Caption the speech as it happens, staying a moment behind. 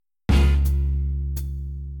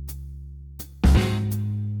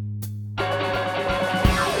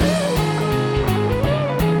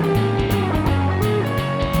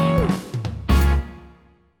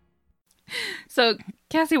So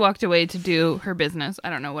Cassie walked away to do her business. I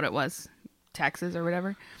don't know what it was. Taxes or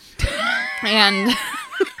whatever. And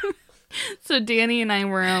so Danny and I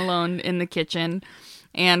were alone in the kitchen.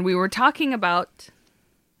 And we were talking about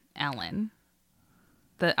Ellen.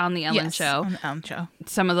 On the Ellen show. On the Ellen show.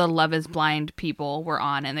 Some of the Love is Blind people were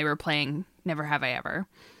on and they were playing Never Have I Ever.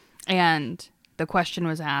 And the question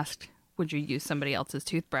was asked, would you use somebody else's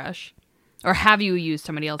toothbrush? Or have you used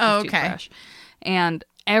somebody else's toothbrush? And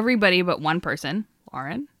everybody but one person,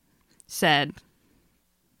 Lauren, said,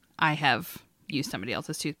 I have used somebody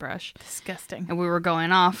else's toothbrush. Disgusting. And we were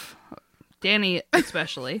going off, Danny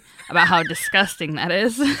especially, about how disgusting that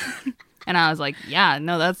is. And I was like, yeah,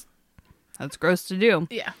 no, that's gross to do.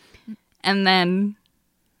 Yeah. And then,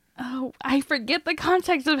 I forget the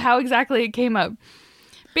context of how exactly it came up.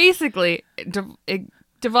 Basically, it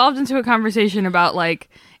devolved into a conversation about, like,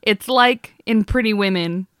 it's like in Pretty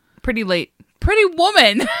Women, Pretty Woman.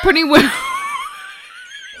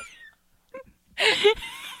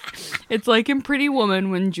 It's like in Pretty Woman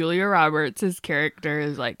when Julia Roberts' character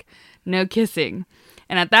is like, no kissing.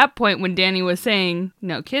 And at that point, when Danny was saying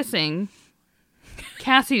no kissing,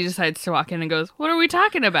 Cassie decides to walk in and goes, what are we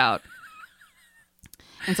talking about?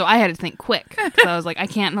 And so I had to think quick. Because I was like, I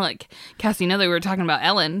can't let Cassie know that we were talking about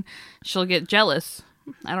Ellen. She'll get jealous.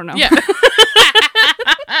 I don't know. Yeah.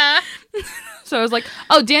 So I was like,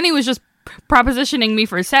 oh, Danny was just propositioning me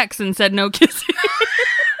for sex and said no kissing.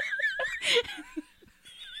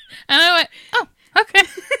 And I went, oh, okay.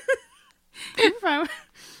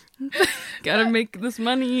 Gotta make this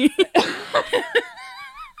money.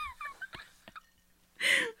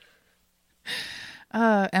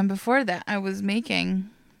 And before that, I was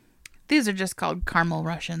making, these are just called caramel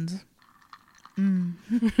Russians. So,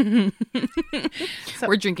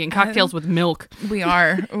 we're drinking cocktails with milk. We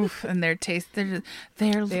are. Oof, and their taste, they're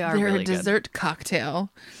really a dessert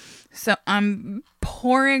cocktail. So I'm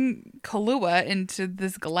pouring Kahlua into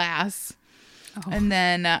this glass. Oh. And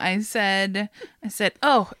then I said,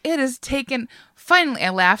 oh, it has taken, finally,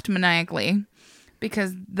 I laughed maniacally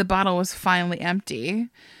because the bottle was finally empty.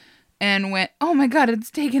 And went, oh my God, it's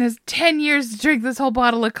taken us 10 years to drink this whole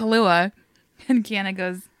bottle of Kahlua. And Kiana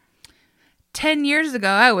goes, 10 years ago,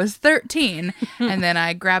 I was 13. And then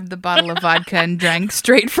I grabbed the bottle of vodka and drank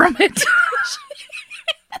straight from it.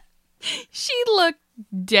 She looked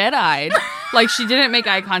dead-eyed. Like she didn't make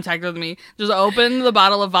eye contact with me. Just opened the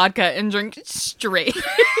bottle of vodka and drank straight.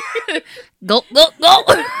 Gulp, gulp, gulp.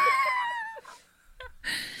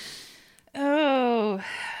 Oh,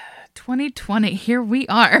 2020, here we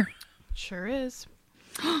are. Sure is.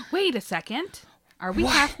 Wait a second. Are we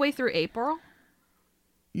halfway through April?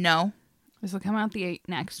 No. This will come out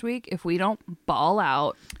next week if we don't ball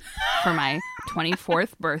out for my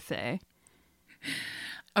 24th birthday.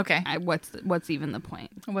 Okay. What's even the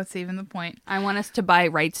point? What's even the point? I want us to buy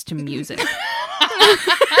rights to music.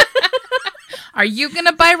 Are you going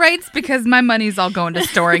to buy rights? Because my money's all going to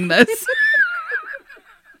storing this.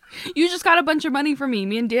 You just got a bunch of money from me.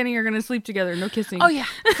 Me and Danny are going to sleep together. No kissing. Oh, yeah.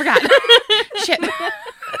 I forgot. Shit.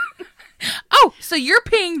 Oh, so you're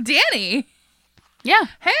paying Danny. Yeah.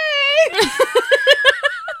 Hey.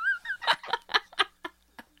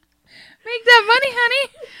 Make that money,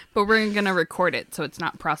 honey. But we're going to record it so it's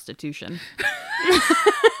not prostitution.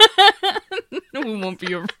 We won't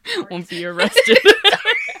be arrested.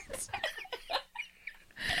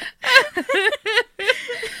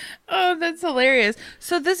 Oh, that's hilarious.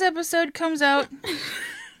 So this episode comes out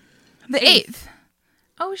the 8th.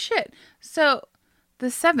 Oh, shit. So the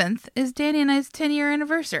 7th is Danny and I's 10-year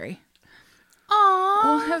anniversary. Aww.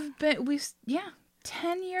 We'll have been,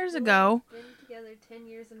 10 years ago. Been together 10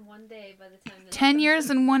 years and 1 day by the time this 10 years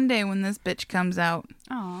and 1 day when this bitch comes out.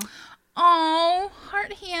 Aww. Oh,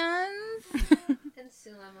 heart hands. And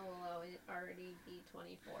Sulema will already be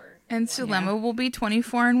 24. And Sulema will be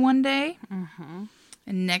 24 in 1 day. Mm-hmm.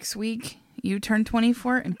 And next week, you turn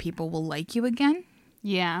 24 and people will like you again?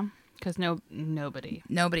 Yeah, because nobody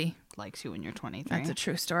likes you when you're 23. That's a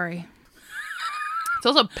true story. It's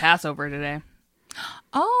also Passover today.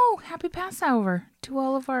 Oh, happy Passover to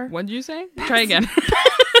all of our... What did you say? Try again.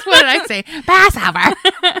 What did I say? Passover.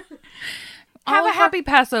 Have a happy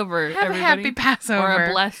Passover, Have everybody. a happy Passover. Or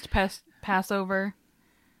a blessed Passover.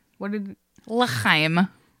 What did... L'chaim.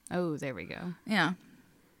 Oh, there we go. Yeah.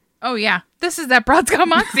 Oh, yeah. This is that Broad Scott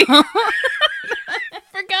Moxie. Forgot.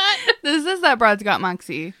 This is that Broad Scott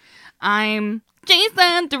Moxie. I'm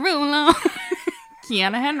Jason Derulo.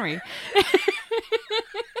 Kiana Henry.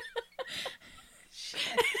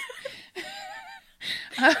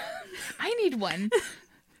 I need one.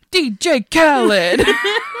 DJ Khaled.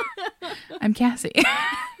 I'm Cassie.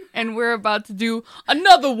 And we're about to do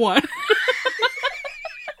another one.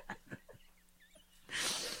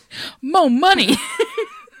 Mo money.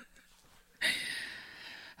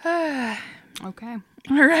 Okay.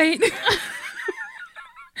 All right.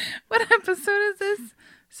 What episode is this?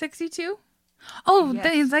 62? Oh, Yes.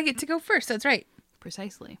 that means I get to go first. That's right.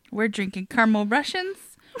 Precisely. We're drinking caramel Russians.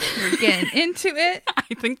 We're getting into it.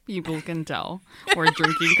 I think people can tell we're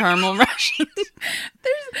drinking caramel Russians.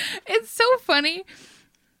 It's so funny.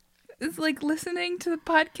 It's like listening to the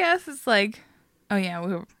podcast. It's like, oh yeah,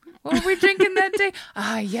 what were we drinking that day?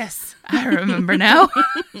 Ah, yes, I remember now.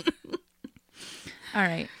 All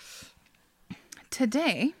right.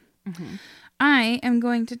 Today, I am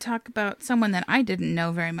going to talk about someone that I didn't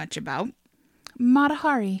know very much about. Mata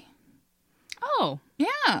Hari. Oh,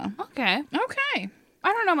 Yeah. okay. Okay.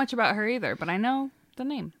 I don't know much about her either, but I know the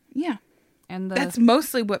name. Yeah. And the That's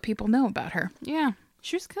mostly what people know about her. yeah.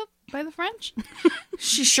 She was killed by the French.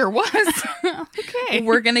 She sure was. Okay.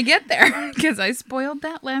 We're going to get there because I spoiled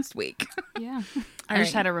that last week. Yeah. All I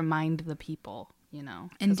just right. had to remind the people, you know,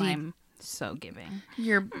 because Indeed. I'm so giving.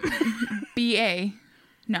 Your BA.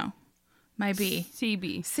 No. My B.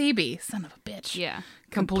 CB. CB. Son of a bitch. Yeah.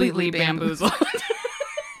 Completely Completely bamboozled.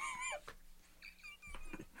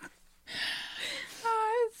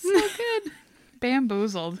 Oh, it's so good.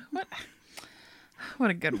 Bamboozled. What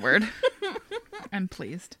a good word. I'm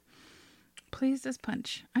pleased. Pleased as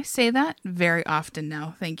punch. I say that very often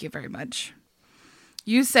now. Thank you very much.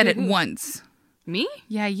 You said it once. Me?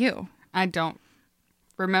 Yeah, you. I don't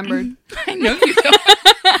remember. I know you don't.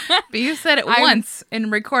 But you said it once in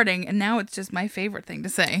recording, and now it's just my favorite thing to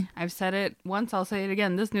say. I've said it once. I'll say it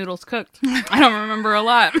again. This noodle's cooked. I don't remember a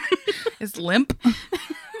lot. It's limp. Oh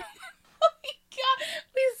my god.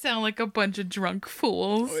 We sound like a bunch of drunk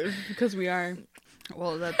fools. Because we are.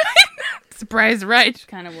 Well, that's Surprise, right?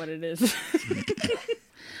 kind of what it is.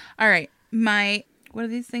 All right. What are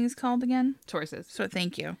these things called again? Sources. So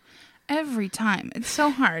thank you. Every time. It's so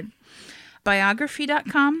hard.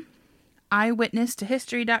 Biography.com,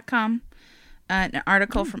 eyewitnesstohistory.com, an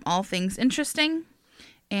article from All Things Interesting,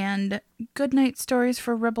 and Goodnight Stories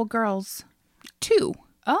for Rebel Girls 2.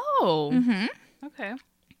 Oh. Mm-hmm. Okay.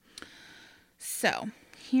 So,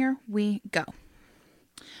 here we go.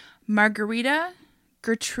 Margarita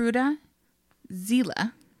Gertruda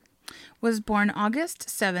Zila was born August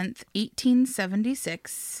 7th,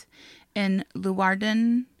 1876 in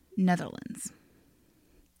Leeuwarden, Netherlands.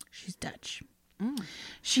 She's Dutch.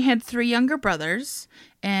 She had 3 younger brothers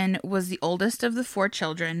and was the oldest of the 4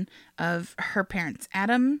 children of her parents,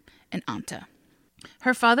 Adam and Anta.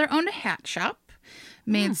 Her father owned a hat shop,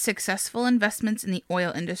 made successful investments in the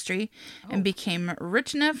oil industry, and became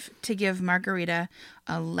rich enough to give Margarita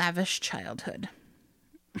a lavish childhood.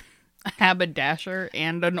 A haberdasher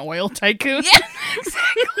and an oil tycoon. Yeah,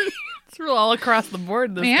 exactly. It's real all across the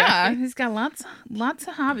board. This Yeah, guy. he's got lots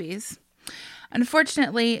of hobbies.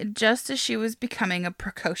 Unfortunately, just as she was becoming a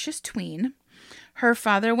precocious tween, her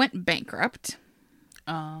father went bankrupt.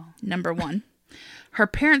 Oh. Number 1. Her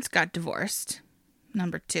parents got divorced.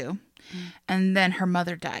 Number 2. And then her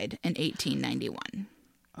mother died in 1891.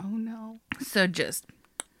 Oh no. So just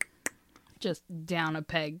Just down a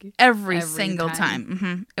peg. every Every single time.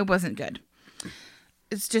 time. It wasn't good.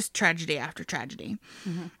 It's just tragedy after tragedy.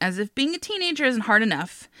 As if being a teenager isn't hard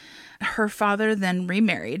enough, her father then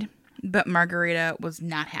remarried, but Margarita was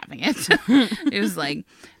not having it. It was like,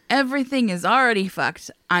 everything is already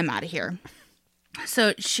fucked. I'm out of here.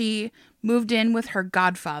 So she moved in with her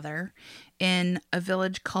godfather in a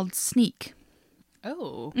village called Sneek.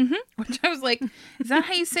 Oh. Which I was like, is that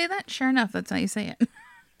how you say that? Sure enough, that's how you say it.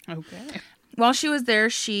 Okay. While she was there,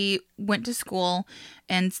 she went to school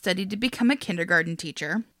and studied to become a kindergarten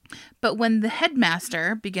teacher. But when the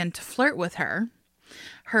headmaster began to flirt with her,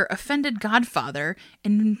 her offended godfather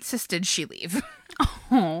insisted she leave.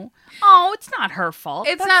 Oh. Oh, it's not her fault.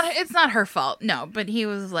 It's not her fault. No, but he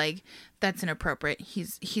was like, that's inappropriate.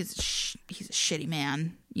 He's a shitty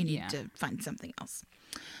man. You need to find something else.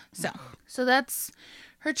 So that's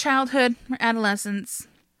her childhood, her adolescence.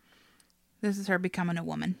 This is her becoming a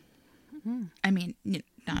woman. I mean,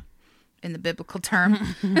 not in the biblical term,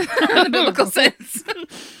 in the biblical sense.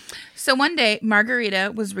 So one day,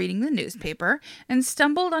 Margarita was reading the newspaper and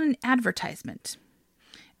stumbled on an advertisement.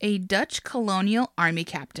 A Dutch colonial army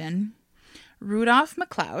captain, Rudolph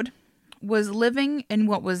MacLeod, was living in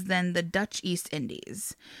what was then the Dutch East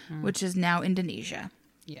Indies, which is now Indonesia.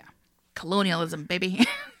 Yeah. Colonialism, baby.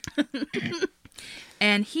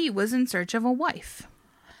 And he was in search of a wife.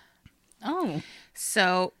 Oh.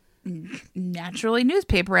 So, naturally,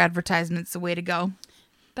 newspaper advertisements the way to go.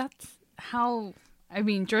 That's how. I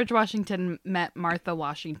mean, George Washington met Martha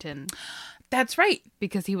Washington That's right.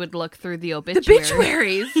 because he would look through the The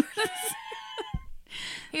obituary. obituaries.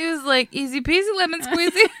 He was like, easy peasy lemon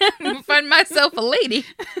squeezy. I'm find myself a lady.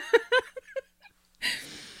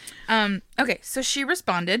 Okay, so she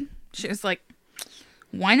responded. She was like,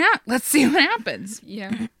 why not? Let's see what happens.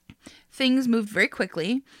 Yeah. Things moved very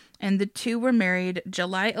quickly, and the two were married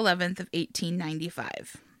July 11th of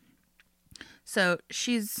 1895. So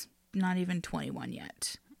she's not even 21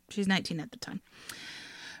 yet. She's 19 at the time.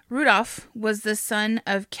 Rudolph was the son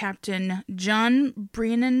of Captain John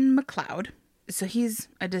Breenan MacLeod. So he's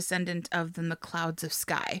a descendant of the MacLeods of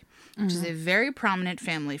Skye, which is a very prominent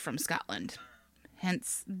family from Scotland.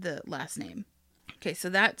 Hence the last name. Okay, so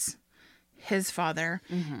that's his father.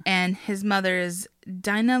 And his mother is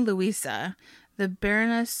Dinah Louisa, the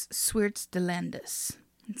Baroness Sweerts de Landis.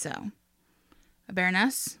 So, a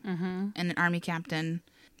baroness and an army captain.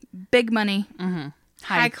 Big money.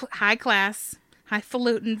 High class.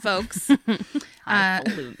 Highfalutin folks.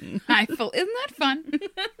 Highfalutin. Isn't that fun?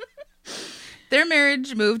 Their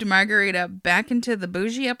marriage moved Margarita back into the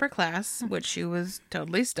bougie upper class, which she was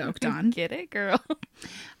totally stoked on. Get it, girl?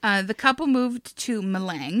 The couple moved to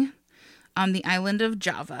Malang on the island of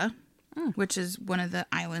Java, which is one of the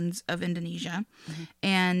islands of Indonesia,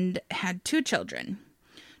 and had 2 children,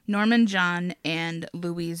 Norman John and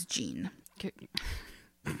Louise Jean. Can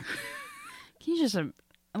you just,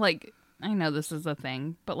 like, I know this is a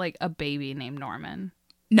thing, but like a baby named Norman.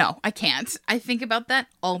 No, I can't. I think about that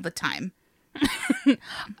all the time.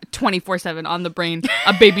 24/7 on the brain,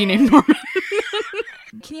 a baby named Norman.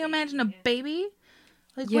 Can you imagine a baby?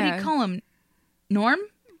 Like, what do Yeah. you call him? Norm?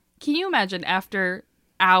 Can you imagine after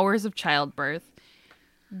hours of childbirth,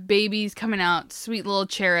 babies coming out, sweet little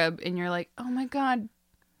cherub, and you're like, oh my God,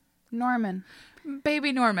 Norman.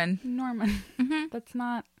 Baby Norman. Norman. That's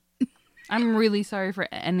not. I'm really sorry for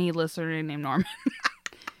any listener named Norman.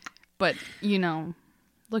 But, you know,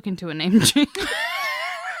 look into a name change.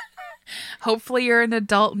 Hopefully you're an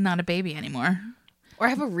adult and not a baby anymore. Or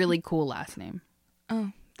have a really cool last name.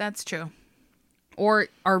 Oh, that's true. Or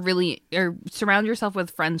surround yourself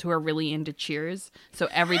with friends who are really into Cheers. So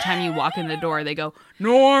every time you walk in the door, they go,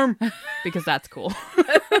 Norm! Because that's cool.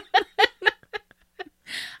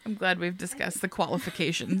 I'm glad we've discussed the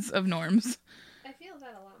qualifications of norms. I feel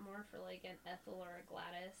that a lot more for like an Ethel or a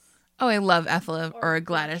Gladys. Oh, I love Ethel or a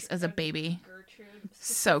Gladys as a baby. Gertrude.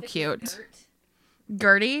 So specifically cute. Gert.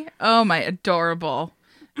 Gertie? Oh, my adorable.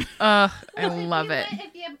 I love it.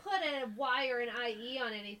 If you put a Y or an IE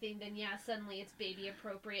on anything, then yeah, suddenly it's baby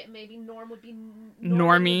appropriate. Maybe Norm would be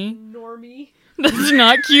Normie. Normie. That's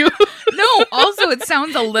not cute. No, also it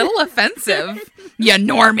sounds a little offensive. You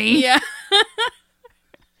normie. Yeah.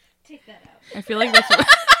 Take that out. I feel like that's what...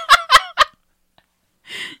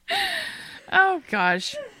 Oh,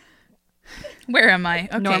 gosh. Where am I?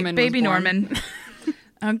 Okay, Norman baby was born. Norman.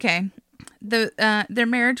 Okay. Their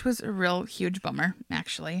marriage was a real huge bummer,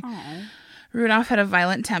 actually. Oh, Rudolph had a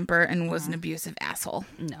violent temper and was an abusive asshole.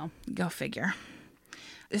 no. Go figure.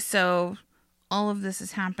 So all of this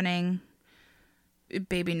is happening.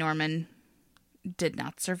 Baby Norman did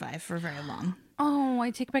not survive for very long. Oh, I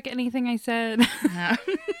take back anything I said.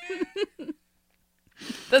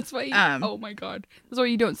 That's why oh my God. That's why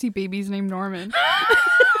you don't see babies named Norman.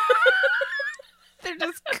 They're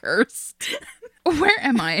just cursed. Where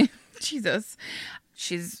am I? Jesus.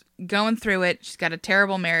 She's going through it. She's got a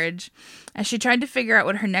terrible marriage. As she tried to figure out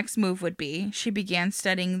what her next move would be, she began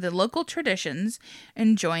studying the local traditions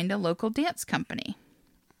and joined a local dance company.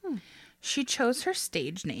 She chose her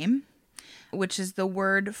stage name, which is the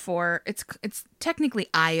word for, it's technically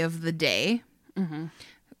Eye of the Day,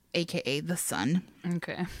 aka the sun,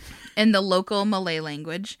 Okay. in the local Malay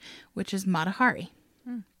language, which is Matahari.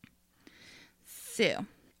 So,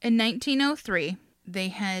 in 1903,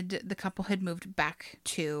 the couple had moved back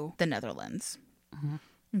to the Netherlands.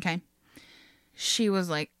 Okay. She was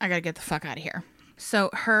like, I gotta get the fuck out of here. So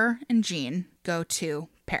her and Jean go to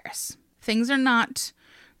Paris. Things are not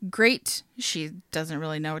great. She doesn't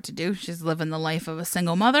really know what to do. She's living the life of a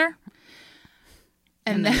single mother.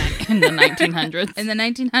 And then In the 1900s. in the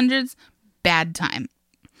 1900s, bad time.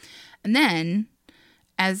 And then,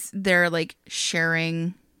 as they're like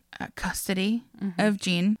sharing custody of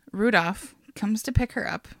Jean, Rudolph comes to pick her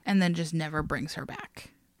up and then just never brings her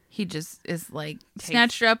back. He just is like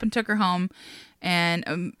snatched her up and took her home. And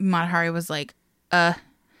Matahari was like, well,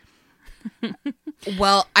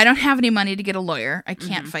 I don't have any money to get a lawyer. I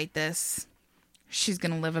can't fight this. She's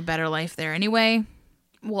going to live a better life there anyway.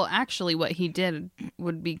 Well, actually, what he did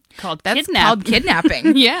would be called That's kidnap. called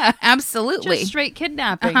kidnapping. Yeah. Absolutely. Just straight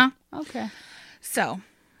kidnapping. Okay. So,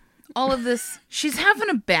 all of this, she's having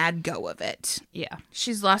a bad go of it. Yeah.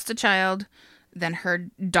 She's lost a child. then her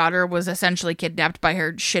daughter was essentially kidnapped by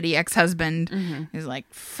her shitty ex-husband. He's like,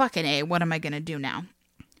 fucking A, what am I going to do now?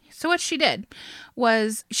 So what she did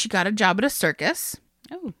was she got a job at a circus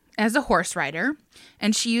as a horse rider,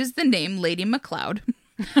 and she used the name Lady McLeod,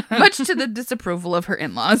 much to the disapproval of her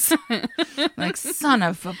in-laws. Like, son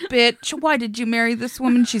of a bitch, why did you marry this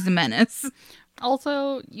woman? She's a menace.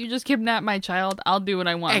 Also, you just kidnapped my child. I'll do what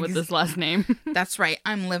I want with this last name. That's right.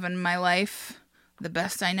 I'm living my life the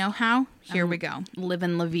best I know how. Here we go.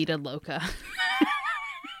 Living La Vida Loca.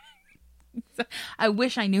 I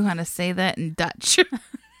wish I knew how to say that in Dutch.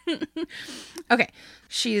 Okay.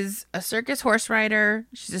 She's a circus horse rider.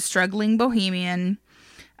 She's a struggling bohemian.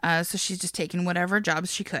 So she's just taking whatever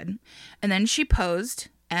jobs she could. And then she posed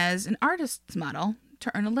as an artist's model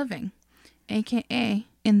to earn a living, a.k.a.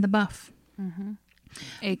 in the buff.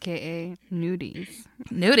 A.k.a. nudies.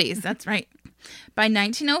 Nudies, that's right. By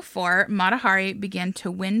 1904, Mata Hari began to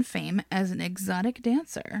win fame as an exotic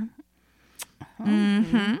dancer.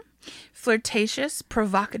 Flirtatious,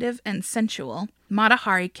 provocative, and sensual, Mata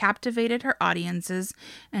Hari captivated her audiences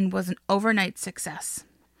and was an overnight success.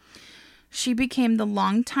 She became the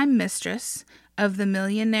longtime mistress of the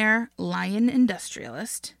millionaire lion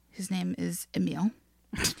industrialist. His name is Emil.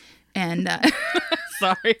 And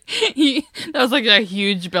Sorry. That was like a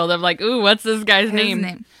huge build-up. Like, ooh, what's this guy's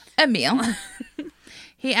name? Emil.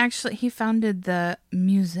 He founded the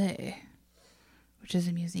Musée, which is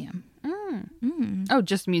a museum. Oh,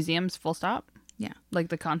 just museums, full stop? Yeah. Like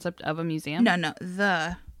the concept of a museum? No,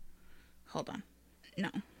 hold on. No.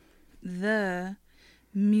 The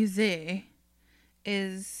Musée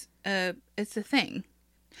is it's a thing.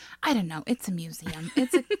 I don't know. It's a museum.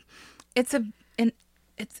 It's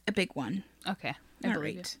a big one. Okay. All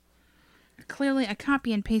right. Clearly, I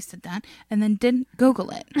copy and pasted that and then didn't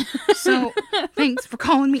Google it. So, thanks for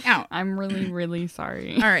calling me out. I'm really, really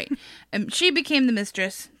sorry. All right. She became the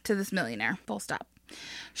mistress to this millionaire. Full stop.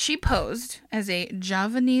 She posed as a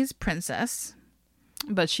Javanese princess.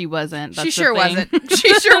 But she wasn't. That's She sure wasn't.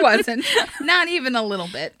 She sure wasn't. Not even a little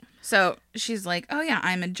bit. So, she's like, oh yeah,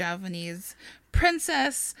 I'm a Javanese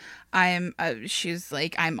princess. She's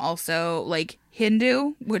like, I'm also like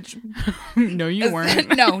Hindu, which No, you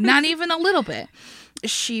weren't. No, not even a little bit.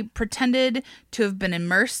 She pretended to have been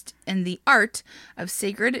immersed in the art of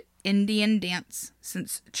sacred Indian dance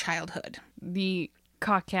since childhood. The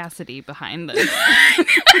caucasity behind this.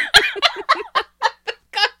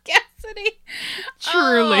 Caucasity.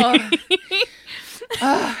 Truly.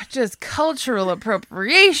 Just cultural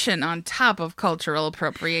appropriation on top of cultural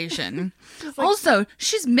appropriation. Also,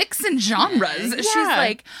 she's mixing genres. She's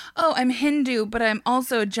like, oh, I'm Hindu, but I'm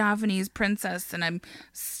also a Javanese princess, and I'm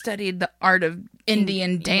studied the art of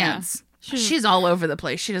Indian dance. Yeah. She's all over the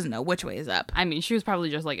place. She doesn't know which way is up. I mean, she was probably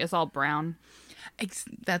just like, it's all brown.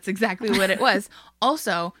 That's exactly what it was.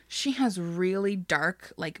 Also, she has really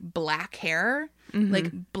dark, like, black hair,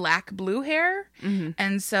 like black blue hair.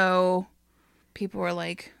 And so people were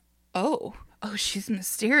like, oh, she's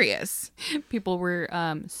mysterious. People were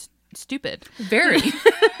stupid. Very.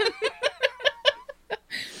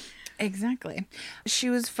 Exactly. She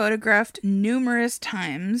was photographed numerous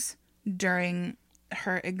times during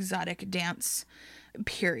her exotic dance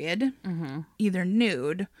period, either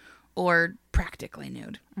nude or practically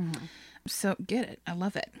nude. So get it. I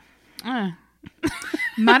love it.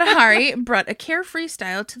 Mata Hari brought a carefree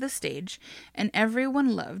style to the stage, and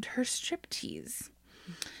everyone loved her striptease.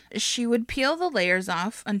 She would peel the layers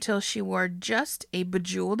off until she wore just a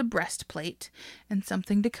bejeweled breastplate and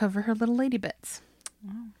something to cover her little lady bits.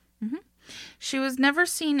 She was never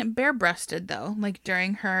seen bare-breasted though, like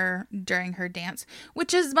during her dance,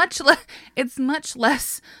 which is much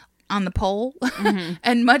less on the pole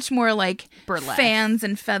and much more like burlesque. Fans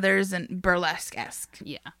and feathers and burlesque-esque.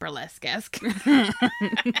 Yeah. Burlesque-esque.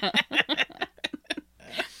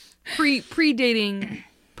 Predating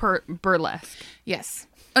burlesque. Yes.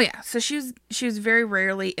 Oh yeah. So she was very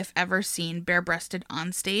rarely, if ever, seen bare-breasted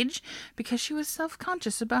on stage because she was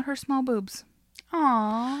self-conscious about her small boobs.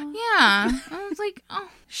 Aww. Yeah. I was like, oh,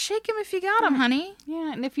 shake him if you got him, honey.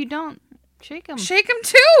 Yeah, and if you don't, shake him. Shake him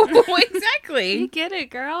too. Exactly. You get it,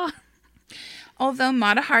 girl. Although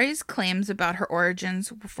Mata Hari's claims about her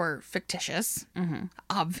origins were fictitious,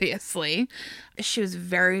 obviously, she was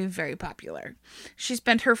very, very popular. She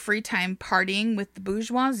spent her free time partying with the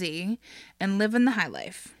bourgeoisie and living the high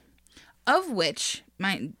life, of which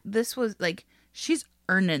this was like she's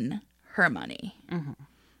earning her money.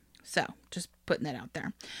 So, just putting that out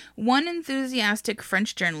there. One enthusiastic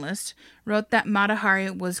French journalist wrote that Mata Hari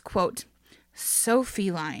was, quote, so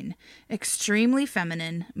feline, extremely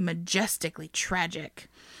feminine, majestically tragic.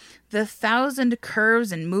 the 1,000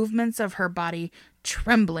 curves and movements of her body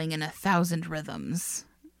trembling in 1,000 rhythms.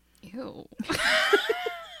 Ew.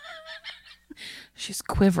 She's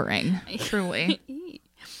quivering, truly.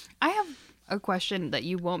 I have a question that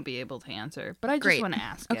you won't be able to answer, but I just Great. want to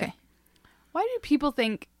ask Okay. it. Why do people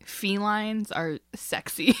think felines are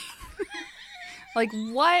sexy? Like,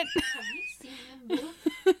 what? Have you seen them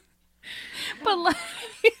move? But like,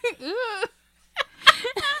 ugh.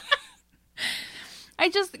 I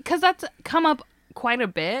just, because that's come up quite a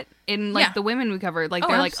bit in like Yeah. the women we covered. Like, Oh,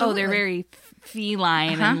 they're like, oh, they're absolutely. very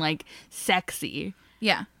feline Uh-huh. and like sexy.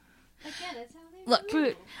 Yeah. Again, it's how they Look,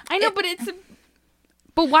 move. But I know, but it's.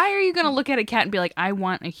 But why are you gonna look at a cat and be like, I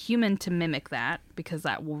want a human to mimic that because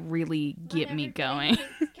that will really get me going?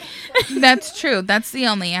 That's true. That's the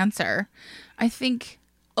only answer. I think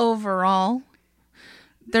overall,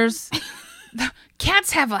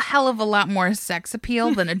 cats have a hell of a lot more sex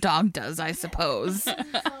appeal than a dog does, I suppose. So,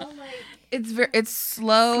 like, It's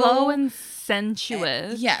slow. Slow and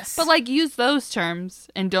sensuous. Yes. But like use those terms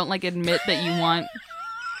and don't like admit that you want.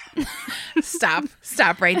 Stop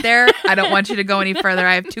right there. I don't want you to go any further.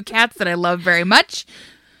 I have 2 cats that I love very much.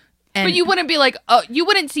 And But you wouldn't be like, oh, you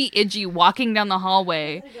wouldn't see Iggy walking down the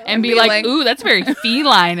hallway and be be like, like- ooh, that's very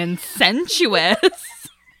feline and sensuous.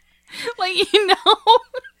 Like, you know.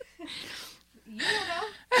 you don't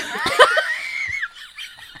know.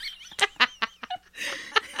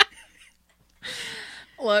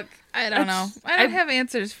 look, I don't know. I don't have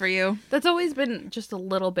answers for you. That's always been just a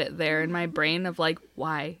little bit there in my brain of like,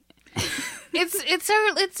 why?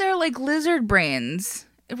 It's our like lizard brains,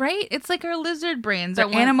 right? It's like our lizard brains, That our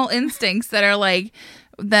want- animal instincts that are like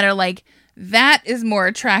that is more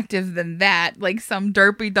attractive than that. Like some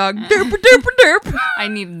derpy dog, derp derp derp. I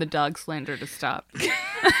need the dog slander to stop.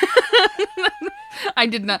 I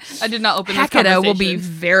did not open this Hakata conversation. will be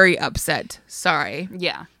very upset. Sorry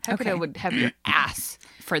Yeah. Hakata Okay. would have your ass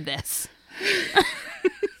for this.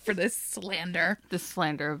 for this slander. This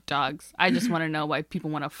slander of dogs. I just want to know why people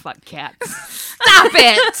want to fuck cats. Stop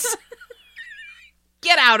it!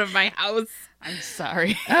 Get out of my house. I'm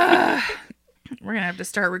sorry. We're gonna have to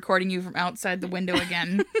start recording you from outside the window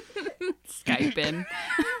again. Skype in.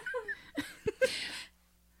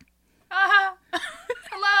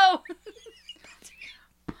 Hello.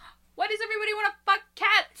 Why does everybody want to fuck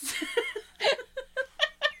cats?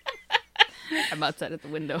 I'm outside at the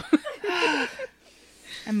window.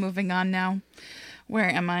 I'm moving on now. Where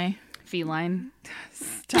am I? Feline.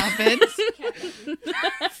 Stop it.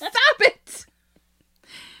 Stop it.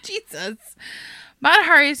 Jesus.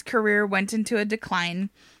 Madhari's career went into a decline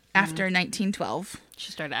after 1912.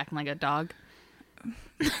 She started acting like a dog.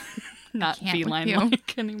 Not can't with feline you.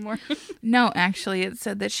 like anymore. No, actually, it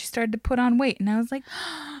said that she started to put on weight. And I was like,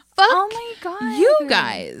 fuck Oh my god. you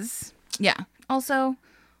guys. Yeah. Also,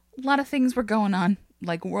 a lot of things were going on.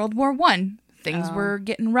 Like World War I. Things Oh. were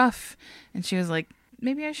getting rough. And she was like,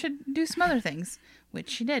 maybe I should do some other things. Which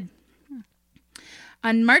she did.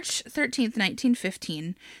 On March 13th,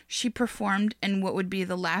 1915, she performed in what would be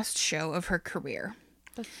the last show of her career.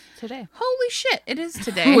 That's today. Holy shit, it is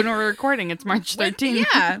today. When we're recording, it's March 13th.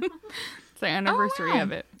 Yeah. It's the anniversary wow.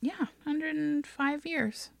 of it. Yeah, 105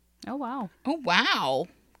 years. Oh, wow. Oh, wow.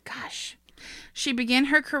 Gosh. She began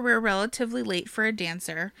her career relatively late for a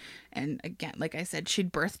dancer. And again, like I said,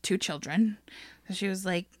 she'd birthed 2 children. So she was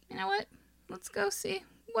like, you know what? Let's go see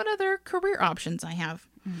what other career options I have.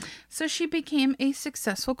 So she became a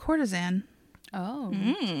successful courtesan. Oh.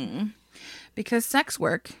 Because sex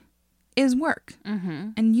work is work. Mm-hmm.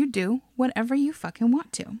 And you do whatever you fucking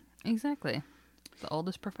want to. Exactly. The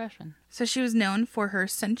oldest profession. So she was known for her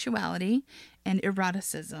sensuality and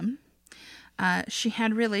eroticism. She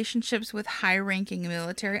had relationships with high-ranking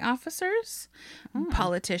military officers,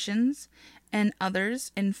 politicians, and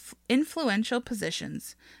others in influential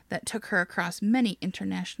positions that took her across many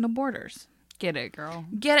international borders. Get it, girl.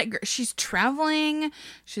 Get it, girl. She's traveling.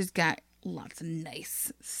 She's got lots of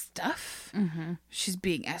nice stuff. Mm-hmm. She's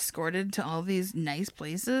being escorted to all these nice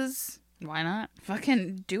places. Why not?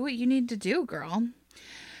 Fucking do what you need to do, girl.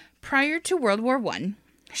 Prior to World War I,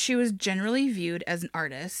 she was generally viewed as an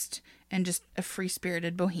artist and just a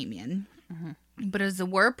free-spirited bohemian. But as the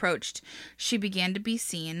war approached, she began to be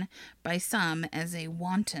seen by some as a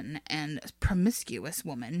wanton and promiscuous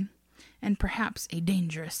woman, and perhaps a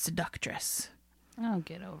dangerous seductress. Oh,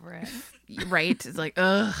 get over it. Right? It's like,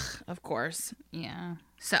 ugh, of course. Yeah.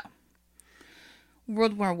 So,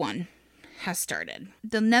 World War I has started.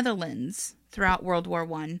 The Netherlands, throughout World War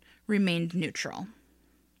I, remained neutral.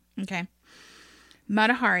 Okay.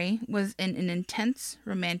 Matahari was in an intense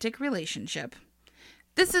romantic relationship.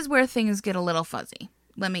 This is where things get a little fuzzy.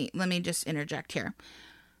 Let me just interject here.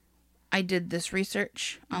 I did this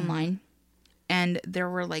research online, and there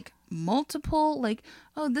were like multiple, like,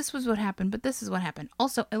 oh, this was what happened, but this is what happened.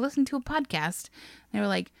 Also, I listened to a podcast, and they were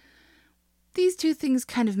like, these two things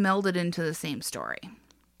kind of melded into the same story.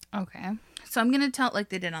 Okay. So I'm going to tell it like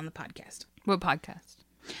they did on the podcast. What podcast?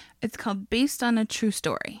 It's called Based on a True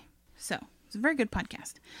Story. So it's a very good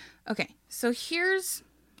podcast. Okay, so here's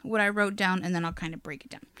what I wrote down, and then I'll kind of break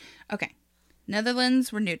it down. Okay,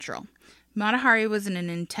 Netherlands were neutral. Mata Hari was in an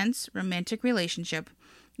intense romantic relationship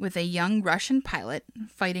with a young Russian pilot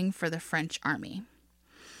fighting for the French army.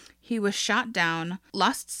 He was shot down,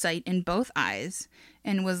 lost sight in both eyes,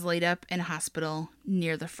 and was laid up in a hospital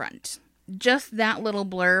near the front. Just that little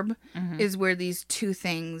blurb is where these two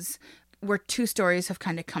things, where two stories have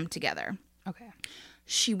kind of come together. Okay.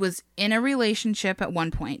 She was in a relationship at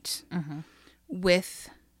one point with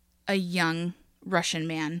a young Russian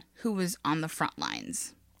man who was on the front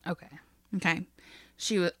lines. Okay. Okay.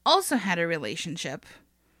 She also had a relationship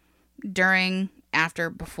during, after,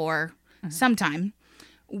 before, sometime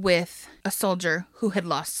with a soldier who had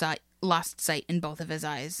lost sight in both of his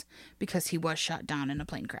eyes because he was shot down in a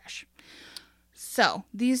plane crash. So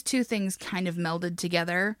these two things kind of melded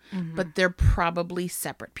together, but they're probably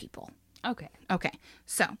separate people. Okay. Okay,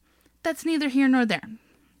 so that's neither here nor there.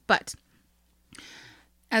 But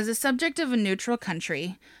as a subject of a neutral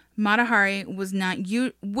country, Mata Hari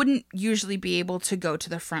wouldn't usually be able to go to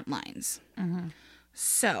the front lines.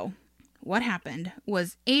 So what happened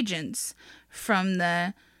was agents from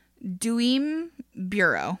the Douim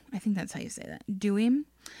Bureau, I think that's how you say that, Douim,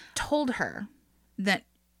 told her that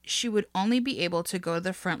she would only be able to go to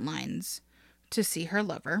the front lines to see her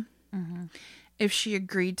lover if she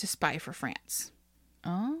agreed to spy for France.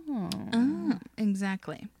 Oh.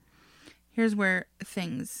 Exactly. Here's where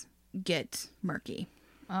things get murky.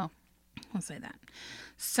 Oh. I'll say that.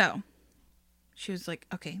 So she was like,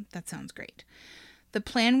 okay, that sounds great. The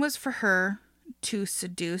plan was for her to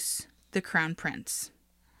seduce the crown prince.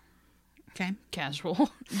 Okay. Casual.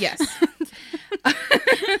 Yes.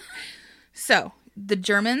 So the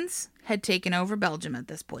Germans had taken over Belgium at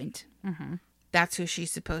this point. That's who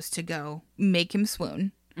she's supposed to go make him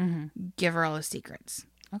swoon, give her all his secrets.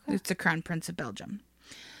 Okay. It's the crown prince of Belgium.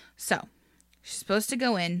 So she's supposed to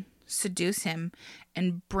go in, seduce him,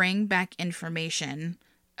 and bring back information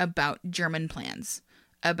about German plans,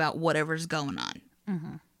 about whatever's going on.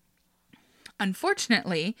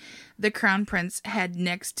 Unfortunately, the crown prince had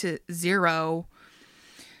next to zero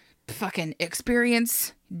fucking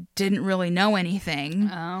experience, didn't really know anything.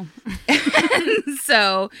 Oh.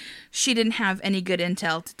 So she didn't have any good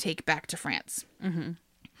intel to take back to France. In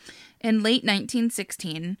late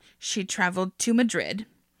 1916, she traveled to Madrid,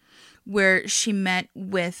 where she met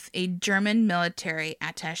with a German military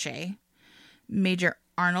attaché, Major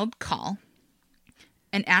Arnold Kahl,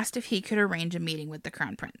 and asked if he could arrange a meeting with the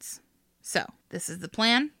crown prince. So, this is the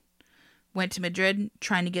plan. Went to Madrid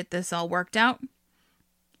trying to get this all worked out.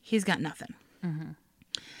 He's got nothing.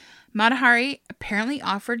 Mata Hari apparently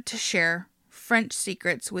offered to share French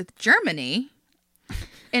secrets with Germany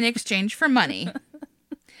in exchange for money.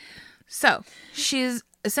 So, she's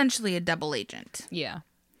essentially a double agent. Yeah.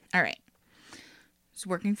 All right. She's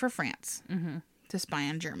working for France to spy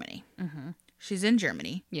on Germany. She's in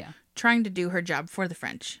Germany, Yeah. trying to do her job for the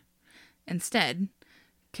French. Instead,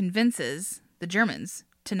 convinces the Germans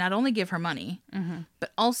to not only give her money,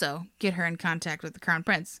 but also get her in contact with the crown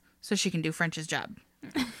prince so she can do French's job.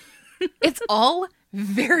 It's all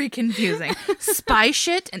very confusing. Spy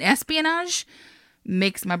shit and espionage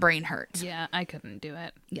makes my brain hurt. Yeah, I couldn't do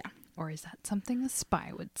it. Yeah. Or is that something a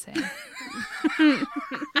spy would say?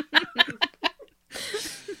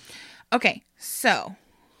 Okay, so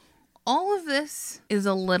all of this is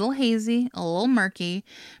a little hazy, a little murky,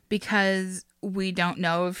 because we don't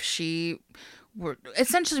know if she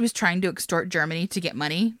essentially was trying to extort Germany to get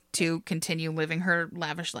money to continue living her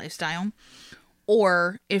lavish lifestyle,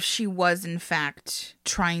 or if she was in fact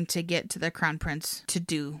trying to get to the crown prince to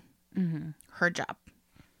do her job.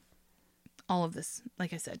 All of this,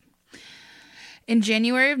 like I said. In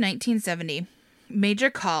January of 1970, Major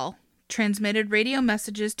Kahl transmitted radio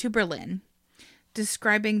messages to Berlin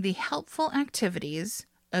describing the helpful activities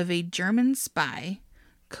of a German spy,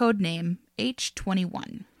 codename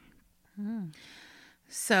H21.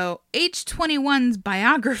 So H21's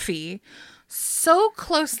biography so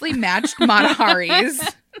closely matched Mata Hari's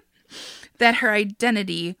that her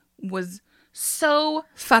identity was so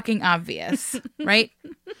fucking obvious, right?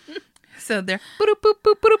 So they're boop, boop,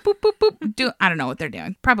 boop, boop, boop, boop, boop, I don't know what they're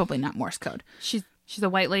doing. Probably not Morse code. She's She's a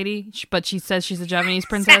white lady, but she says she's a Japanese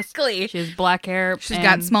princess. Exactly. She has black hair. She's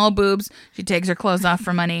got small boobs. She takes her clothes off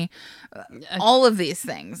for money. All of these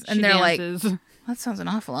things. And they're dances. like, that sounds an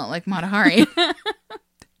awful lot like Mata Hari.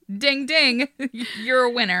 Ding, ding. You're a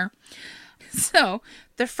winner. So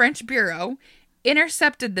the French Bureau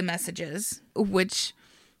intercepted the messages, which,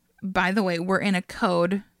 by the way, were in a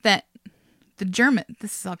code that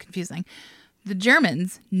this is all confusing. The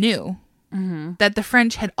Germans knew that the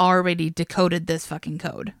French had already decoded this fucking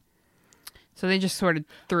code. So they just sort of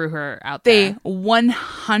threw her out They there.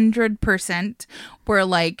 100% were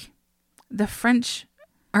like, the French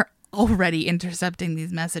are already intercepting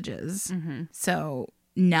these messages. So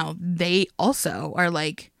now they also are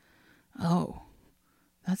like, oh,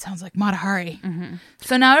 that sounds like Mata Hari.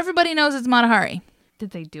 So now everybody knows it's Mata Hari.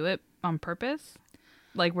 Did they do it on purpose?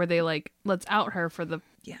 Like, were they like, let's out her for the...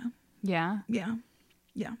 Yeah. Yeah?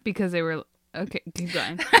 Yeah. Because they were... Okay, keep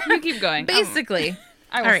going. You keep going. Basically,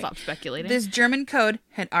 I will all right. stop speculating. This German code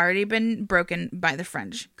had already been broken by the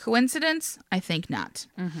French. Coincidence? I think not.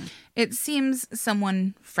 It seems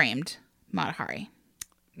someone framed Mata Hari.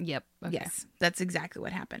 Yep. Okay. Yes, that's exactly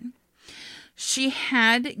what happened. She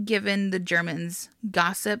had given the Germans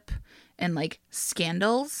gossip and like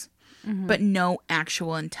scandals, but no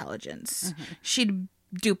actual intelligence. She'd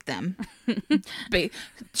duped them.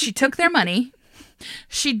 She took their money.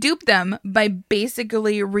 She duped them by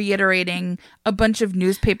basically reiterating a bunch of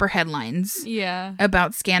newspaper headlines Yeah.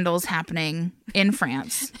 about scandals happening in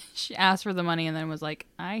France. She asked for the money and then was like,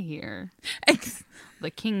 I hear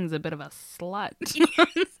the king's a bit of a slut.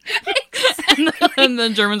 And the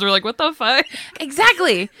Germans were like, what the fuck?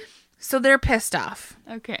 Exactly. So they're pissed off.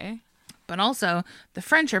 Okay. But also, the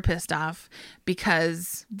French are pissed off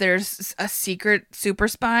because there's a secret super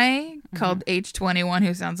spy called H21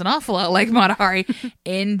 who sounds an awful lot like Mata Hari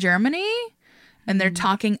in Germany. And they're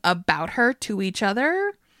talking about her to each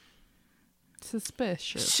other.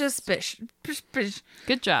 Suspicious. Suspicious.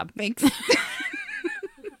 Good job. Thanks.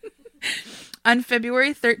 On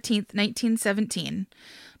February 13th, 1917,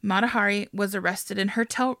 Mata Hari was arrested in her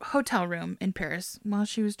hotel room in Paris while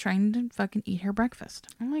she was trying to fucking eat her breakfast.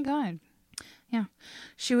 Oh my God. Yeah.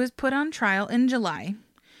 She was put on trial in July,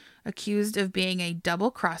 accused of being a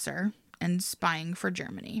double-crosser and spying for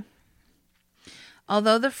Germany.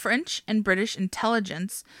 Although the French and British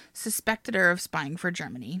intelligence suspected her of spying for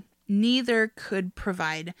Germany, neither could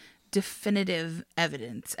provide definitive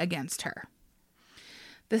evidence against her.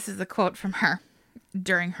 This is a quote from her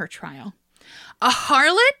during her trial. A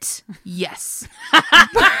harlot? Yes.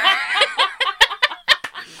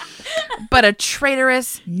 But a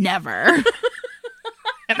traitoress? Never.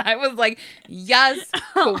 And I was like, yes,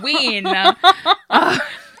 queen.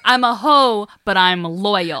 I'm a hoe, but I'm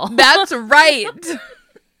loyal. That's right.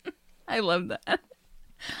 I love that.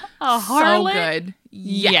 A harlot? So good.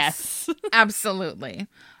 Yes. Absolutely.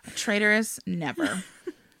 A traitoress? Never.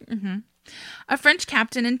 A French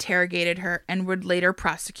captain interrogated her and would later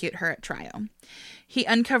prosecute her at trial. He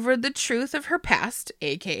uncovered the truth of her past,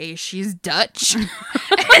 aka she's Dutch,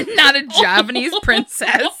 and not a Javanese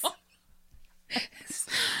princess.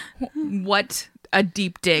 What a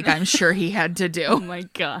deep dig I'm sure he had to Oh do. my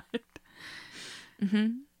God.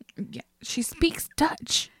 Yeah, she speaks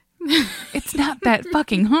Dutch. It's not that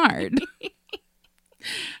fucking hard.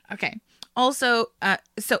 Okay. Also,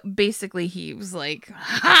 so basically he was like,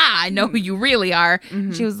 ha, I know who you really are.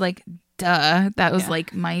 She was like, duh, that was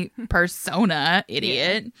like my persona,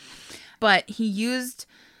 idiot. But he used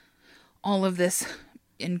all of this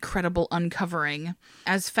incredible uncovering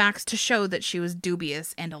as facts to show that she was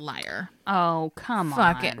dubious and a liar. Oh, come on.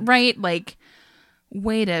 Fuck it, right? Like,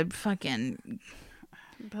 way to fucking...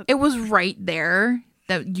 It was right there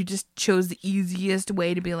that you just chose the easiest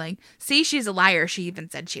way to be like, see, she's a liar. She even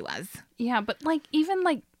said she was. Yeah, but like, even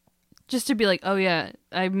like, just to be like, oh yeah,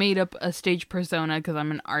 I made up a stage persona because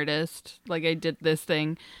I'm an artist. Like, I did this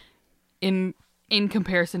thing in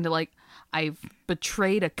comparison to like, I've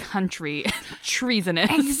betrayed a country.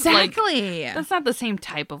 Treasonous. Exactly. Like, that's not the same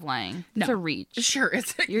type of lying. It's a reach. Sure.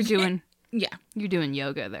 It's, You're doing You're doing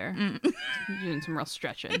yoga there. You're doing some real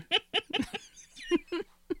stretching.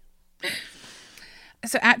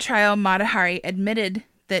 So at trial, Mata Hari admitted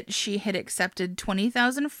that she had accepted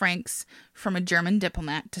 20,000 francs from a German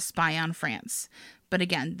diplomat to spy on France. But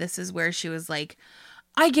again, this is where she was like,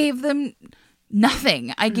 I gave them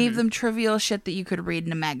nothing. I gave them trivial shit that you could read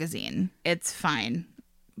in a magazine. It's fine.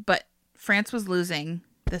 But France was losing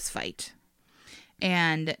this fight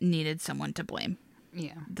and needed someone to blame.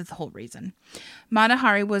 Yeah. That's the whole reason. Mata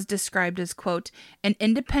Hari was described as, quote, an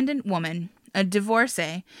independent woman a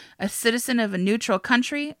divorcee, a citizen of a neutral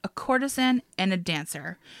country, a courtesan, and a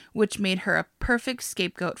dancer, which made her a perfect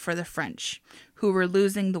scapegoat for the French, who were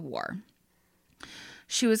losing the war.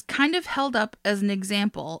 She was kind of held up as an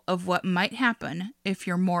example of what might happen if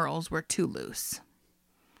your morals were too loose.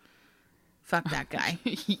 Fuck that guy.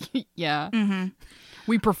 Yeah. Mm-hmm.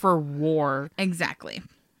 We prefer war. Exactly.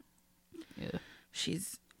 Yeah.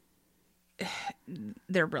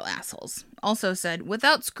 They're real assholes. Also said,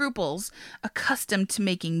 without scruples, accustomed to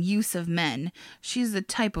making use of men, she's the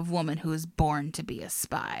type of woman who is born to be a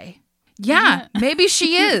spy. Yeah, maybe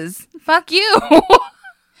she is. Fuck you.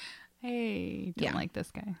 Hey, don't like this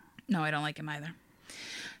guy. No, I don't like him either.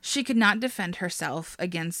 She could not defend herself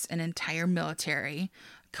against an entire military,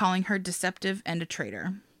 calling her deceptive and a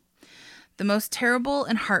traitor. The most terrible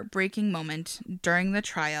and heartbreaking moment during the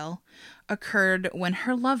trial occurred when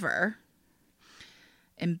her lover,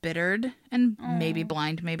 embittered and maybe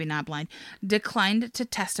blind, maybe not blind, declined to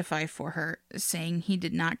testify for her, saying he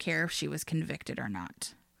did not care if she was convicted or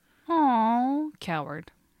not. Oh,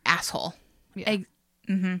 coward. Asshole. Yeah.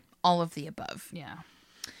 All of the above. Yeah.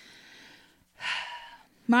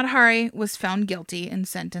 Mata Hari was found guilty and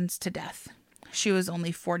sentenced to death. She was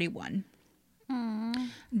only 41.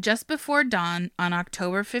 Just before dawn on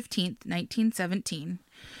October 15th, 1917,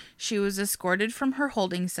 she was escorted from her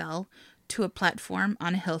holding cell to a platform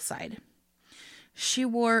on a hillside. She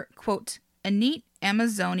wore, quote, a neat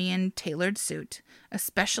Amazonian tailored suit,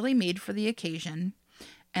 especially made for the occasion,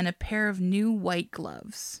 and a pair of new white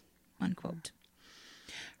gloves, unquote.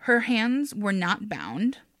 Her hands were not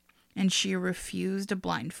bound, and she refused a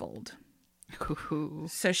blindfold. Ooh.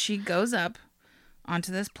 So she goes up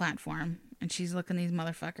onto this platform, and she's looking these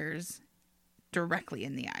motherfuckers directly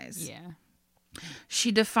in the eyes. Yeah.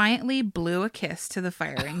 She defiantly blew a kiss to the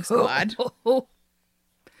firing squad.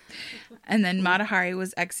 And then Mata Hari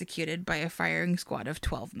was executed by a firing squad of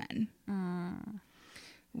 12 men.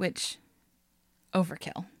 Which,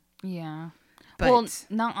 overkill. Yeah. But Well,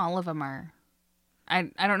 not all of them are. I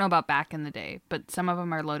don't know about back in the day, but some of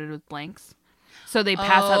them are loaded with blanks. So they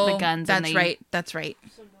pass out the guns. That's and they, right. That's right.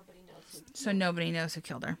 So nobody knows who killed her. So nobody knows who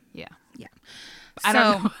killed her. Yeah. Yeah. I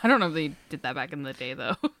don't know. I don't know if they did that back in the day,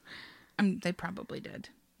 though. They probably did.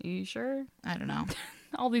 You sure? I don't know.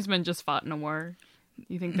 All these men just fought in a war.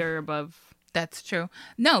 You think they're above? That's true.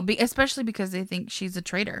 No, especially because they think she's a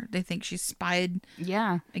traitor. They think she spied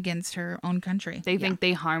Yeah. against her own country. They think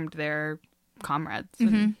they harmed their comrades.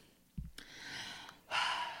 And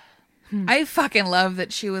I fucking love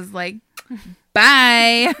that she was like,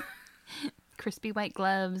 bye. crispy white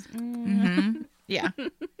gloves. Yeah.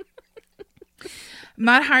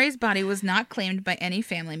 Mata Hari's body was not claimed by any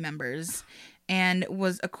family members and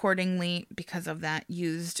was accordingly, because of that,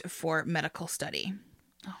 used for medical study.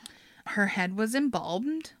 Oh. Her head was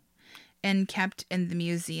embalmed and kept in the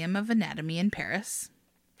Museum of Anatomy in Paris.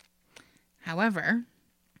 However,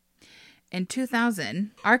 in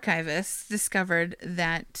 2000, archivists discovered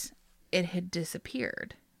that it had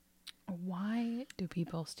disappeared. Why do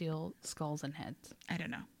people steal skulls and heads? I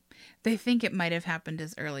don't know. They think it might have happened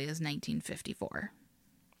as early as 1954.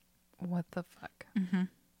 What the fuck?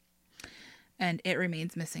 And it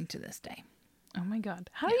remains missing to this day. Oh my god.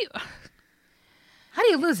 How How do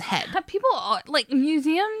you lose a head? people like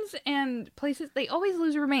museums and places, they always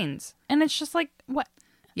lose remains. And it's just like, what?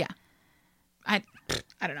 Yeah. I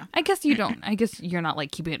don't know. I guess you don't. I guess you're not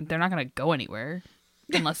like keeping it. They're not going to go anywhere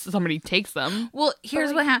unless somebody takes them. Well,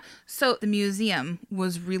 here's what happened. So the museum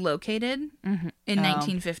was relocated in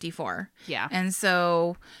 1954. Yeah. And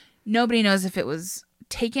so nobody knows if it was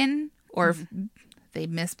taken or if they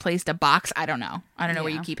misplaced a box. I don't know. I don't know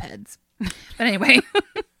where you keep heads. But anyway,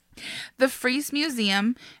 the Fries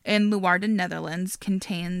Museum in Leeuwarden, Netherlands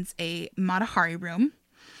contains a Mata Hari room.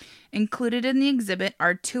 Included in the exhibit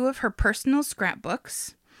are 2 of her personal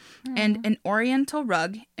scrapbooks and an oriental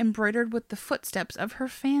rug embroidered with the footsteps of her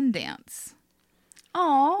fan dance.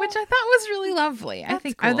 Oh, Which I thought was really lovely. I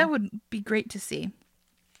think cool. that would be great to see.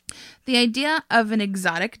 The idea of an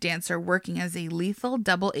exotic dancer working as a lethal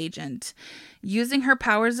double agent, using her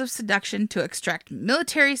powers of seduction to extract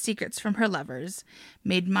military secrets from her lovers,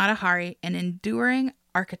 made Mata Hari an enduring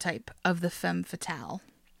archetype of the femme fatale.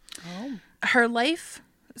 Oh. Her life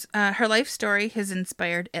story has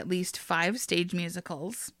inspired at least 5 stage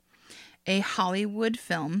musicals, a Hollywood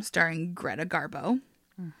film starring Greta Garbo,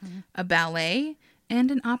 a ballet,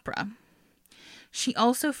 and an opera. She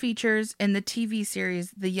also features in the TV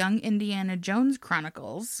series The Young Indiana Jones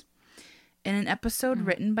Chronicles in an episode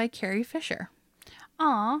written by Carrie Fisher.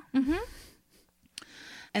 Aw.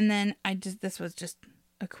 And then this was just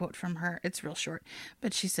a quote from her. It's real short.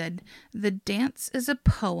 But she said, "The dance is a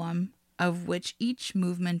poem of which each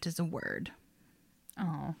movement is a word.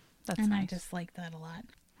 Oh, that's And nice. I just like that a lot.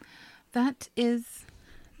 That is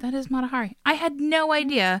Matahari. I had no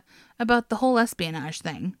idea about the whole espionage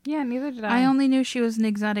thing. Yeah, neither did I only knew she was an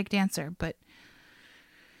exotic dancer, but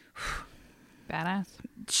Badass.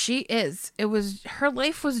 she is. Her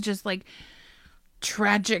life was just like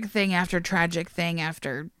tragic thing after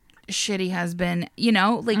shitty husband,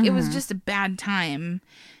 it was just a bad time.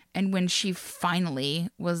 And when she finally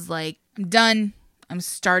was like, I'm done, I'm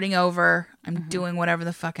starting over, I'm doing whatever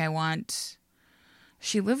the fuck I want,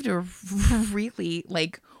 she lived a really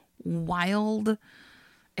like wild,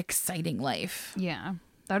 exciting life. Yeah,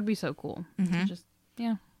 that would be so cool. Just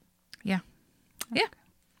Yeah.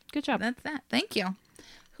 good job. That's that. Thank you.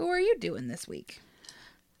 Who are you doing this week?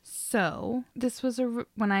 So this was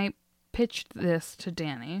when I pitched this to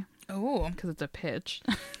Danny, Oh, because it's a pitch.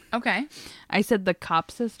 okay. I said the Kopp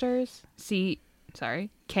sisters.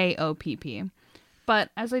 Kopp. But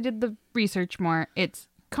as I did the research more, it's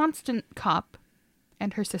Constant Kopp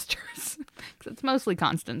and her sisters. 'Cause it's mostly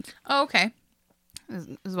Constance, Oh, okay.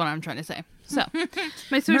 is what I'm trying to say. So,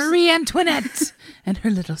 my source, Marie Antoinette and her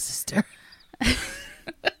little sister.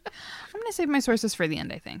 I'm going to save my sources for the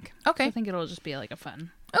end, I think. Okay. I think it'll just be like a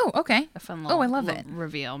fun Oh, okay. little, Oh, I love little it.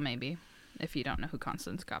 reveal, maybe, if you don't know who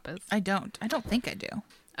Constance Kopp is. I don't think I do.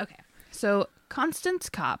 Okay. So Constance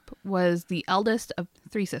Kopp was the eldest of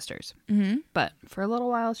 3 sisters. Mm-hmm. But for a little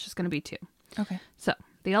while, it's just going to be 2. Okay. So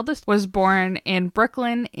the eldest was born in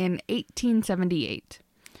Brooklyn in 1878.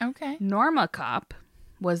 Okay. Norma Kopp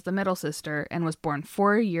was the middle sister and was born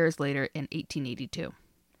 4 years later in 1882.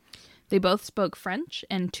 They both spoke French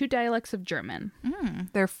and 2 dialects of German.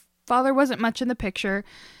 Their father wasn't much in the picture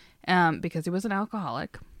because he was an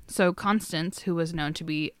alcoholic. So Constance, who was known to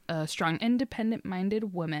be a strong,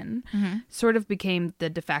 independent-minded woman, sort of became the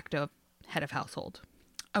de facto head of household.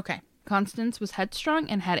 Okay. Constance was headstrong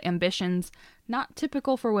and had ambitions not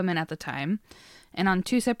typical for women at the time. And on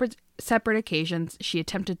 2 separate occasions, she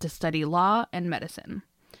attempted to study law and medicine.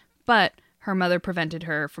 But her mother prevented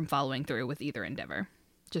her from following through with either endeavor.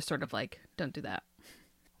 Just sort of like, don't do that.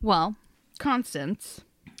 Well, Constance,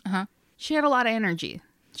 she had a lot of energy.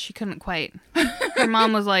 She couldn't quite. Her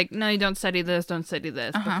mom was like, no, you don't study this, don't study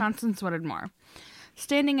this. But Constance wanted more.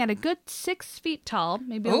 Standing at a good 6 feet tall,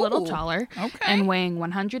 maybe a little Ooh, taller, okay. and weighing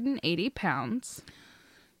 180 pounds,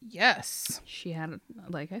 Yes. she had,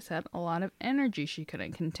 like I said, a lot of energy she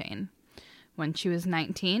couldn't contain. When she was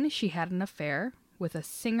 19, she had an affair with a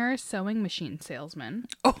Singer sewing machine salesman.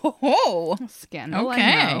 Oh. Scandal, Okay.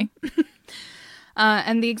 I know.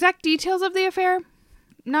 And the exact details of the affair,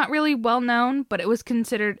 not really well known, but it was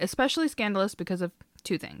considered especially scandalous because of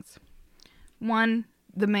 2 things. One,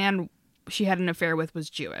 the man she had an affair with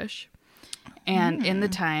was Jewish. And in the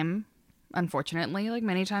time, unfortunately, like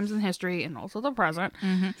many times in history and also the present,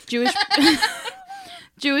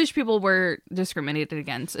 Jewish people were discriminated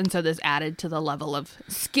against. And so this added to the level of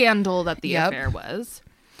scandal that the affair was.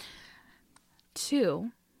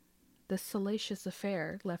 2, the salacious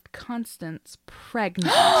affair left Constance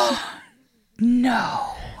pregnant.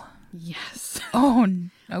 No. Yes. Oh,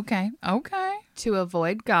 okay. Okay. To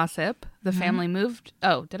avoid gossip, the family moved.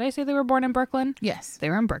 Oh, did I say they were born in Brooklyn? Yes. They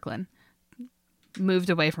were in Brooklyn. Moved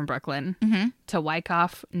away from Brooklyn to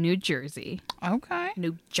Wyckoff, New Jersey. Okay.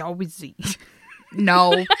 New Jersey.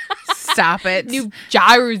 No. Stop it. New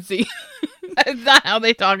Jersey. That's not how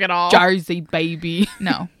they talk at all. Jersey, baby.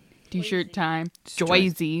 No. T-shirt time.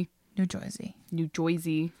 Jersey. New Jersey. New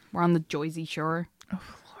Jersey. We're on the Jersey Shore. Oh,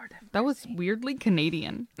 Lord. That was weirdly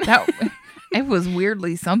Canadian. It was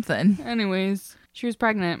weirdly something. Anyways, she was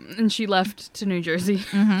pregnant and she left to New Jersey.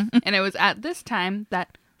 And it was at this time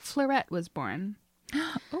that Fleurette was born.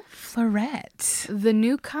 Oh, Fleurette. The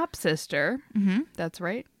new Kopp sister, that's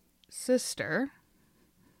right, sister,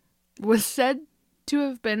 was said to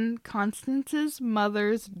have been Constance's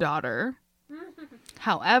mother's daughter.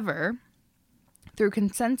 However, through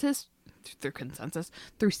census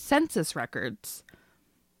records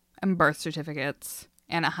and birth certificates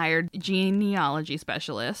and a hired genealogy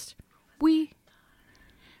specialist, we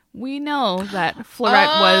know that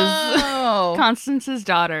Fleurette was Constance's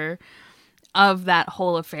daughter of that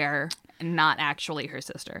whole affair and not actually her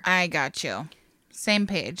sister. I got you. Same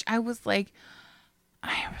page. I was like,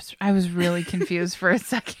 I was really confused for a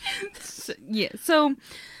second. So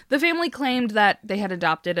the family claimed that they had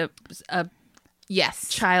adopted a Yes.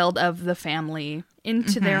 child of the family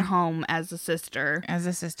into their home as a sister. As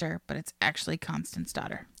a sister, but it's actually Constance's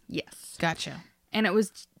daughter. Yes. Gotcha. And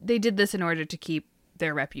they did this in order to keep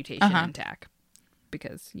their reputation intact.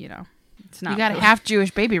 Because, it's not. You got a really- half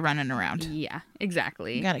Jewish baby running around. Yeah,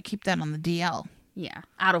 exactly. You got to keep that on the DL. Yeah.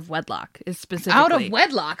 Out of wedlock is specifically. Out of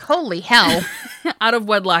wedlock. Holy hell. Out of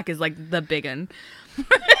wedlock is like the big one.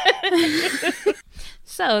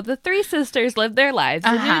 So the three sisters lived their lives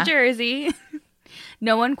in New Jersey.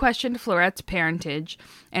 No one questioned Florette's parentage,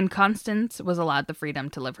 and Constance was allowed the freedom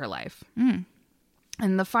to live her life. And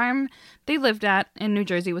the farm they lived at in New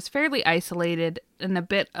Jersey was fairly isolated and a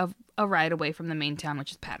bit of a ride away from the main town,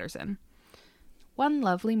 which is Paterson. One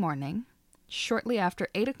lovely morning, shortly after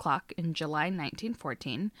 8 o'clock in July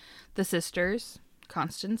 1914, the sisters,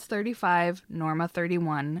 Constance 35, Norma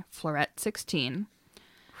 31, Florette 16.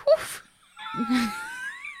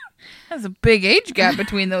 There's a big age gap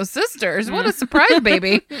between those sisters. What a surprise,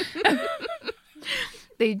 baby.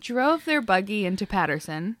 They drove their buggy into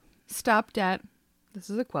Paterson, stopped at, this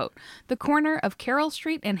is a quote, the corner of Carroll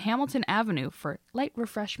Street and Hamilton Avenue for light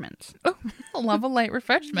refreshments. Oh, I love a light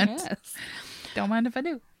refreshment. Yes. Don't mind if I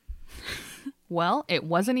do. Well, it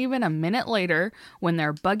wasn't even a minute later when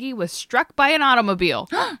their buggy was struck by an automobile.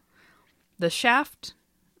 The shaft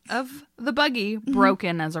of the buggy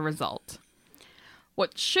broken as a result.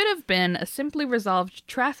 What should have been a simply resolved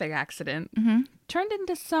traffic accident turned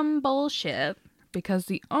into some bullshit because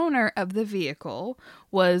the owner of the vehicle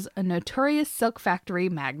was a notorious silk factory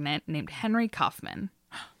magnate named Henry Kaufman.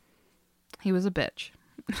 He was a bitch.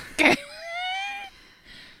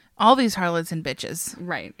 All these harlots and bitches.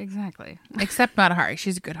 Right, exactly. Except Matahari.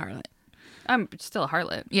 She's a good harlot. I'm still a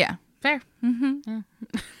harlot. Yeah. Fair.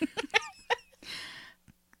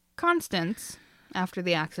 Constance, after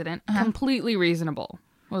the accident, completely reasonable,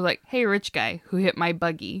 was like, hey, rich guy who hit my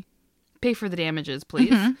buggy, pay for the damages,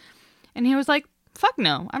 please. And he was like, fuck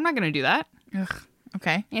no, I'm not going to do that. Ugh.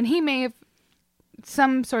 Okay. And he may have,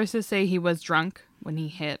 some sources say he was drunk when he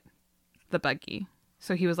hit the buggy.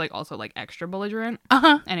 So he was like also like extra belligerent.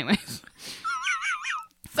 Anyways.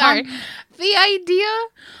 Sorry. The idea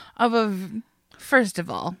of first of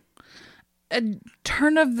all, a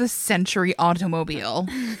turn of the century automobile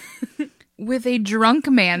with a drunk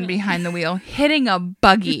man behind the wheel hitting a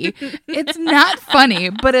buggy. It's not funny,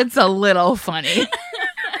 but it's a little funny.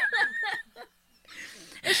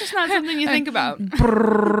 It's just not something you think about.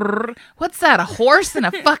 Brrr. What's that? A horse and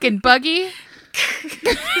a fucking buggy?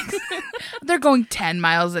 They're going 10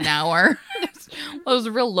 miles an hour. Well, it was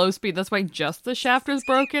a real low speed. That's why just the shaft was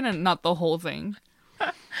broken and not the whole thing.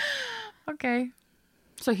 Okay.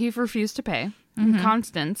 So he refused to pay. And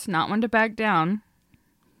Constance, not one to back down,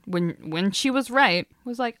 when she was right,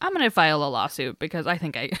 was like, I'm going to file a lawsuit because I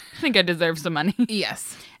think I deserve some money.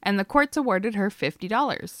 Yes. And the courts awarded her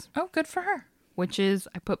 $50. Oh, good for her. Which is,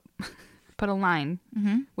 I put a line,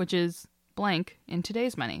 which is blank in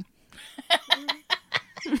today's money.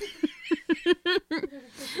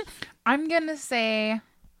 I'm going to say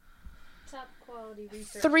Top quality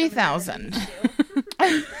research. 3,000.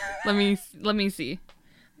 Let me see.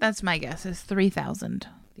 That's my guess, is 3,000.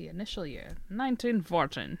 The initial year,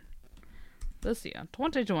 1914. This year,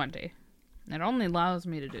 2020. It only allows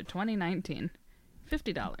me to do 2019.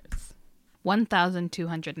 $50.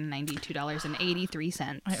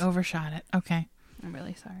 $1,292.83. I overshot it. Okay. I'm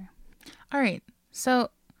really sorry. All right. So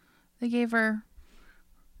they gave her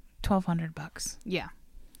 $1,200. Yeah.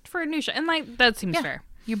 For a new show. And like, that seems Yeah. fair.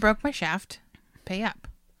 You broke my shaft. Pay up.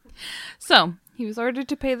 So he was ordered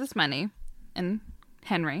to pay this money. And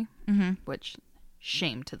Henry, which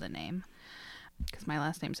shame to the name. Because my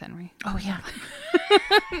last name's Henry. Oh, yeah.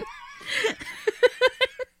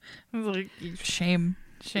 I was like, shame.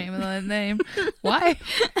 Shame in that name. Why?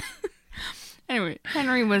 Anyway,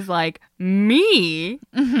 Henry was like, me?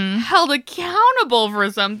 Held accountable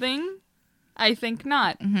for something? I think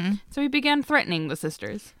not. So he began threatening the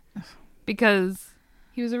sisters. Because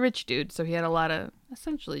he was a rich dude, so he had a lot of,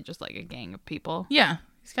 essentially just like a gang of people. Yeah.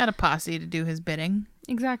 He's got a posse to do his bidding.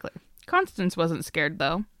 Exactly. Constance wasn't scared,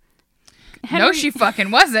 though. No, she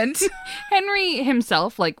fucking wasn't. Henry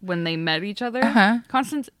himself, like, when they met each other,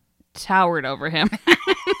 Constance towered over him.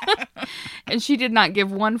 And she did not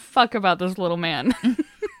give one fuck about this little man.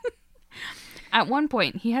 At one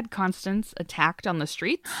point, he had Constance attacked on the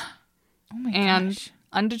streets. Oh my and gosh.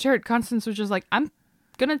 undeterred, Constance was just like, I'm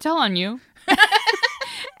gonna tell on you.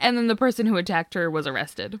 And then the person who attacked her was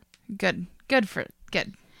arrested. Good.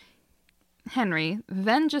 Good. Henry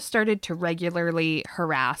then just started to regularly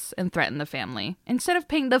harass and threaten the family instead of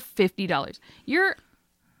paying the $50. You're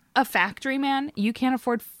a factory man. You can't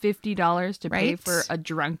afford $50 to pay Right? for a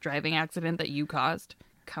drunk driving accident that you caused.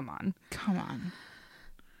 Come on.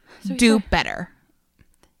 So do better.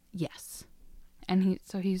 Yes. And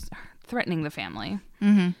he's threatening the family.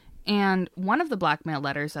 And one of the blackmail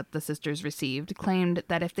letters that the sisters received claimed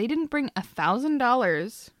that if they didn't bring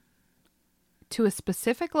 $1,000 to a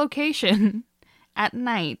specific location at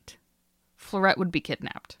night, Florette would be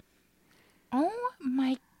kidnapped. Oh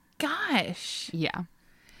my gosh. Yeah.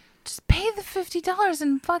 Just pay the $50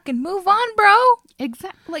 and fucking move on, bro.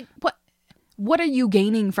 Exactly. Like, what are you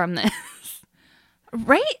gaining from this?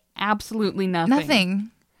 Right? Absolutely nothing.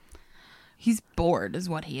 Nothing. He's bored is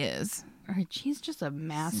what he is. Or he's just a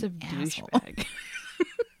massive asshole. douchebag.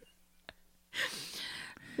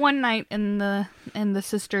 One night in the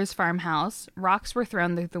sisters' farmhouse, rocks were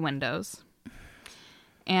thrown through the windows.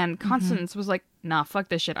 And Constance was like, nah, fuck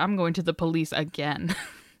this shit. I'm going to the police again.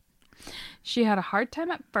 She had a hard time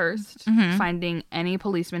at first finding any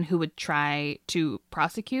policeman who would try to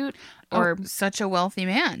prosecute or... Oh, such a wealthy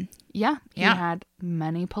man. Yeah, he Yeah. had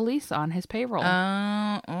many police on his payroll.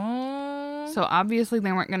 Oh. So obviously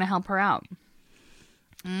they weren't going to help her out.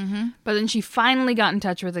 Mm-hmm. But then she finally got in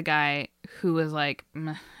touch with a guy who was like,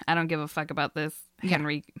 I don't give a fuck about this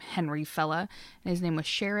Henry fella. And his name was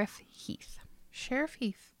Sheriff Heath. Sheriff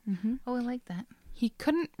Heath. Mm-hmm. Oh, I like that. He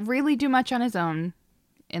couldn't really do much on his own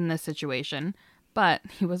in this situation, but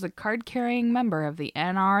he was a card-carrying member of the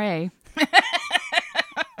NRA.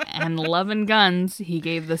 And loving guns, he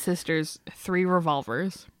gave the sisters 3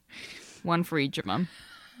 revolvers. One for each of them.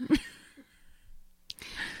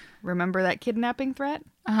 Remember that kidnapping threat?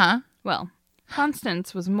 Uh-huh. Well,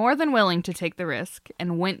 Constance was more than willing to take the risk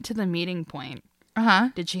and went to the meeting point. Uh-huh.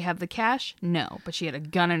 Did she have the cash? No, but she had a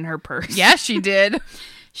gun in her purse. Yeah, she did.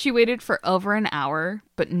 She waited for over an hour,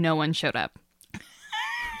 but no one showed up.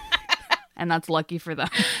 And that's lucky for them.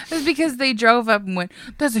 It was because they drove up and went,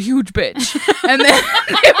 that's a huge bitch. And then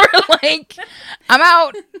they were like, I'm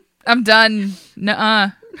out. I'm done.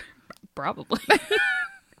 Nuh-uh. Probably.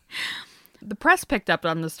 The press picked up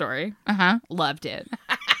on the story. Uh-huh. Loved it.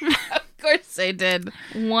 Of course they did.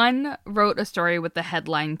 One wrote a story with the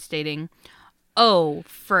headline stating, "Oh,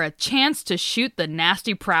 for a chance to shoot the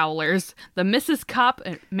nasty prowlers. The Mrs. Cop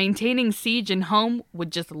maintaining siege and home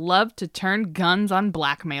would just love to turn guns on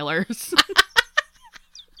blackmailers."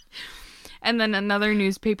 And then another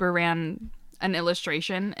newspaper ran an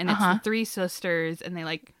illustration, and it's the 3 sisters, and they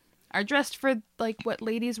like are dressed for like what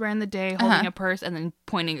ladies wear in the day, holding a purse and then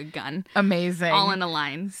pointing a gun. Amazing. All in a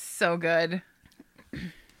line. So good.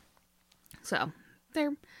 So they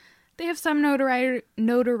have some notoriety.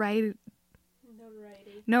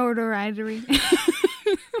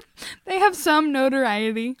 They have some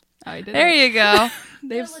notoriety. Oh, I did There it. you go.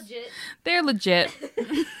 They're legit. They're legit.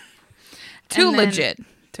 Too And then- legit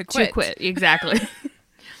to quit. To quit, exactly.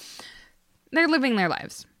 They're living their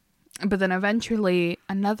lives. But then eventually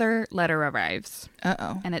another letter arrives.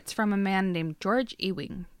 Uh-oh. And it's from a man named George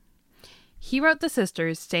Ewing. He wrote the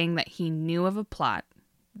sisters saying that he knew of a plot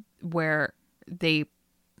where they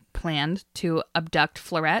planned to abduct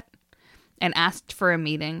Florette and asked for a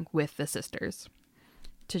meeting with the sisters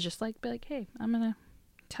to just like be like, hey, I'm going to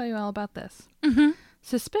tell you all about this. Mm-hmm.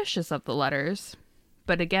 Suspicious of the letters,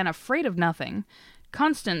 but again, afraid of nothing,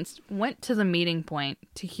 Constance went to the meeting point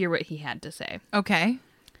to hear what he had to say. Okay.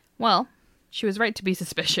 Well, she was right to be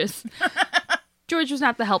suspicious. George was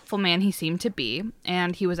not the helpful man he seemed to be,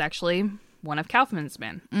 and he was actually one of Kaufman's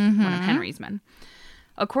men, one of Henry's men.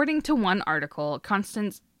 According to one article,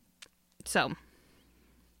 Constance... So,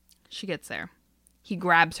 she gets there. He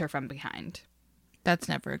grabs her from behind. That's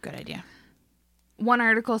never a good idea. One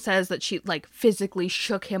article says that she, like, physically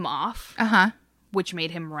shook him off, Uh-huh. which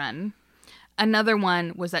made him run. Another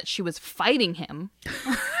one was that she was fighting him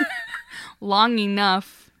long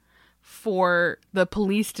enough for the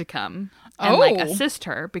police to come and like assist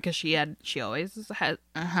her because she always has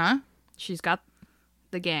Uh-huh. she's got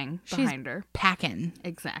the gang behind her. Packing.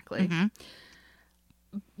 Exactly.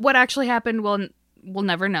 What actually happened, we'll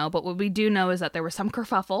never know, but what we do know is that there was some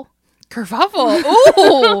kerfuffle. Kerfuffle.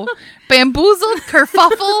 Ooh. Bamboozled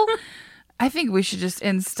kerfuffle. I think we should just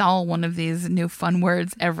install one of these new fun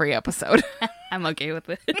words every episode. I'm okay with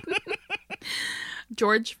it.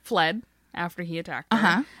 George fled after he attacked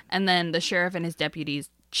her, and then the sheriff and his deputies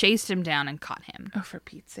chased him down and caught him. Oh, for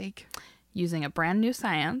Pete's sake. Using a brand new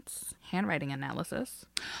science, handwriting analysis.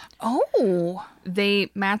 Oh. They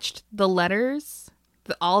matched the letters,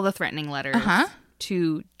 all the threatening letters,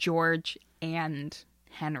 to George and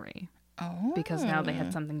Henry. Oh. Because now they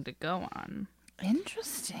had something to go on.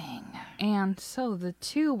 Interesting. And so the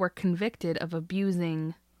two were convicted of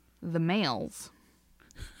abusing the males.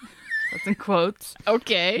 That's in quotes.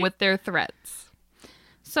 Okay. With their threats.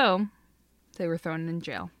 So they were thrown in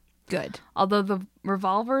jail. Good. Although the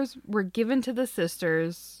revolvers were given to the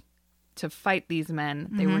sisters to fight these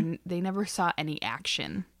men, they never saw any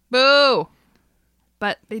action. Boo.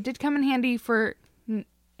 But they did come in handy for,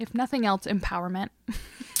 if nothing else, empowerment.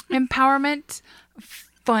 Empowerment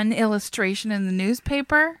fun illustration in the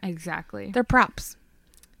newspaper. Exactly. They're props.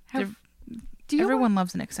 Do you Everyone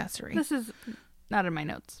loves an accessory. This is not in my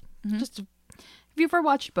notes. Mhm. Just have you ever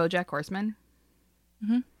watched BoJack Horseman?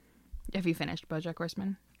 Mhm. Have you finished BoJack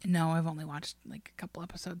Horseman? No, I've only watched like a couple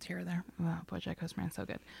episodes here or there. Wow, BoJack Horseman is so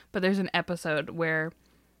good. But there's an episode where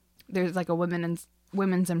there's like a women's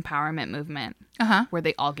empowerment movement Uh-huh. where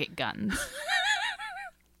they all get guns.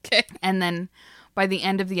 Okay. And then by the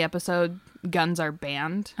end of the episode, guns are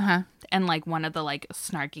banned. Uh-huh. And like one of the like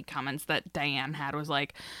snarky comments that Diane had was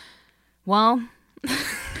like, well,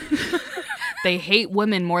 they hate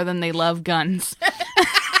women more than they love guns.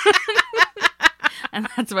 And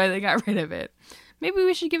that's why they got rid of it. Maybe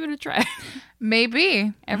we should give it a try.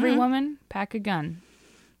 Maybe. Every Mhm. woman, pack a gun.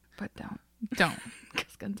 But Don't.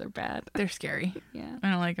 because guns are bad. They're scary. Yeah.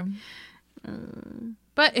 I don't like them.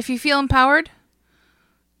 But if you feel empowered,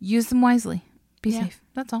 use them wisely. Be Yeah. safe.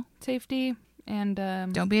 That's all. Safety and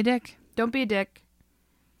Don't be a dick. don't be a dick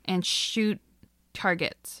and shoot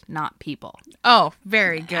targets, not people. Oh,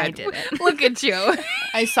 very good. I did it. Look at you.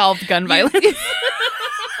 I solved gun violence.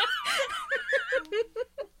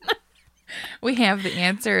 We have the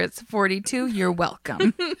answer. It's 42. You're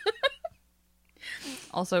welcome.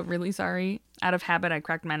 Also, really sorry. Out of habit, I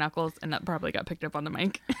cracked my knuckles, and that probably got picked up on the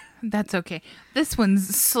mic. That's okay. This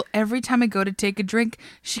one's every time I go to take a drink,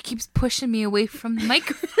 she keeps pushing me away from the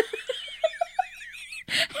microphone.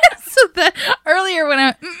 So that earlier when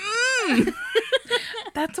I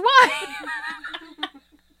that's why.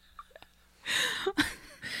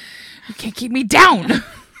 You can't keep me down.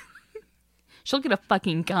 She'll get a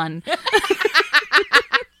fucking gun.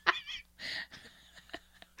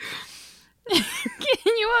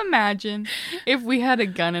 Can you imagine if we had a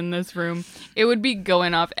gun in this room? It would be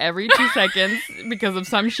going off every 2 seconds because of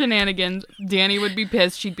some shenanigans. Danny would be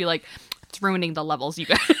pissed. She'd be like, it's ruining the levels, you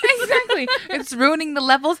guys. Exactly. It's ruining the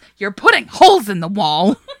levels. You're putting holes in the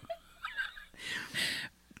wall.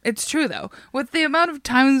 It's true, though. With the amount of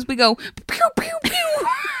times we go, pew, pew, pew.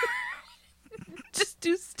 Just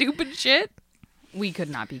do stupid shit. We could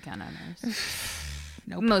not be gun owners.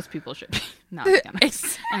 Nope. Most people should be not be gun owners.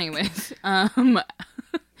 Ex- Anyways,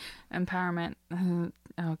 empowerment.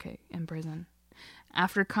 Okay, in prison.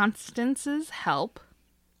 After Constance's help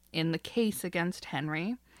in the case against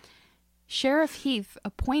Henry, Sheriff Heath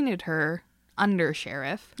appointed her under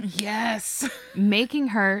sheriff, Yes. making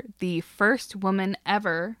her the first woman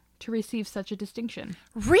ever to receive such a distinction.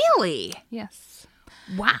 Really? Yes.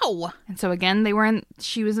 Wow. And so again,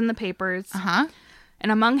 she was in the papers. Uh-huh.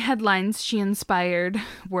 And among headlines she inspired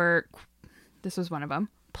were, this was one of them,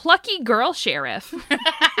 Plucky Girl Sheriff.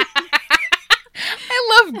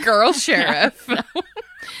 I love Girl Sheriff.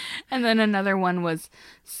 And then another one was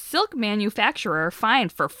Silk Manufacturer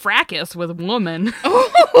fined for fracas with woman.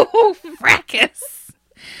 Oh, fracas.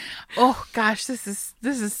 Oh gosh, this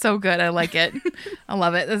is so good. I like it. I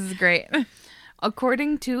love it. This is great.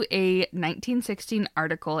 According to a 1916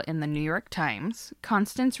 article in the New York Times,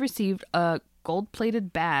 Constance received a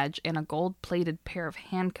gold-plated badge and a gold-plated pair of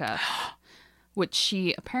handcuffs, which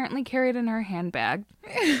she apparently carried in her handbag.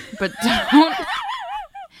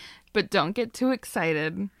 But don't get too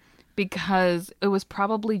excited, because it was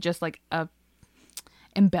probably just like a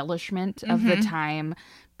embellishment of the time,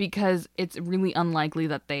 because it's really unlikely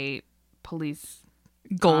that police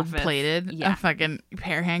Gold-plated. Yeah. A fucking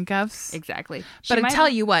pair of handcuffs. exactly. But I tell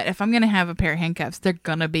you what, if I'm going to have a pair of handcuffs, they're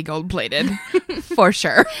going to be gold-plated. For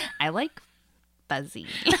sure. I like fuzzy.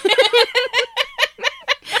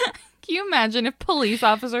 Can you imagine if police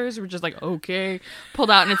officers were just like, okay,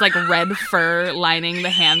 pulled out and it's like red fur lining the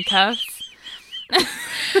handcuffs?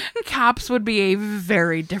 Cops would be a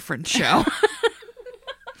very different show.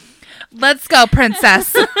 Let's go,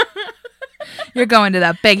 princess. You're going to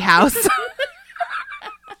that big house.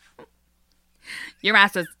 Your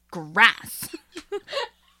ass is grass.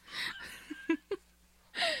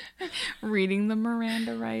 Reading the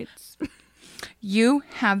Miranda rights. You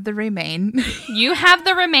have the remain. You have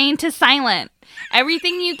the remain to silent.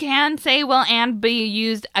 Everything you can say will and be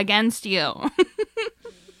used against you.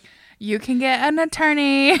 You can get an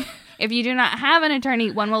attorney. If you do not have an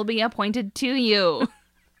attorney, one will be appointed to you.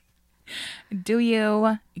 Do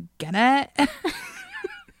you get it?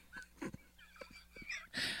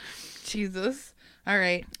 Jesus. All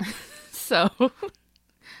right. So, I'm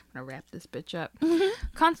gonna wrap this bitch up.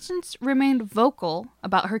 Constance remained vocal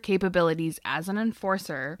about her capabilities as an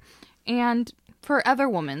enforcer and for other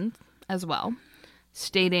women as well,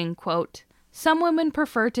 stating, quote, "Some women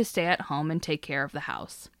prefer to stay at home and take care of the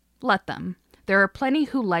house. Let them. There are plenty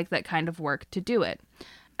who like that kind of work to do it.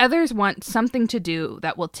 Others want something to do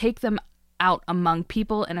that will take them out among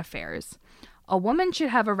people and affairs. A woman should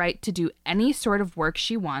have a right to do any sort of work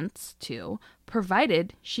she wants to,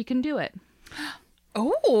 provided she can do it.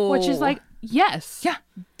 Oh. Which is like, yes. Yeah.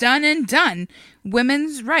 Done and done.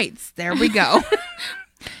 Women's rights. There we go.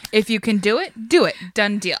 If you can do it, do it.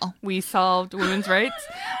 Done deal. We solved women's rights.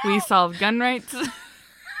 We solved gun rights.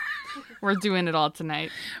 We're doing it all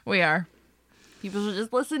tonight. We are. People should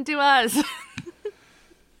just listen to us.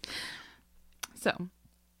 So,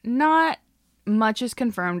 not much is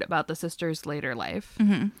confirmed about the sisters' later life.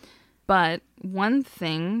 Mm-hmm. But one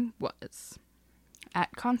thing was,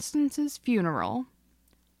 at Constance's funeral,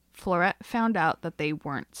 Florette found out that they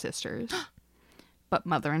weren't sisters, but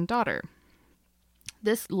mother and daughter.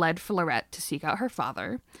 This led Florette to seek out her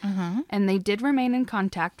father, and they did remain in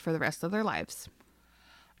contact for the rest of their lives.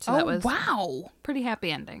 So that was wow. pretty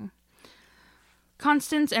happy ending.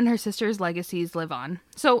 Constance and her sister's legacies live on.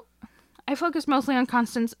 So I focused mostly on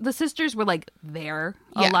Constance. The sisters were like there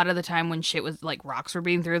a lot of the time when shit was like rocks were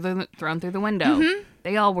being thrown through the window. Mm-hmm.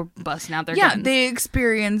 They all were busting out their guns. Yeah, they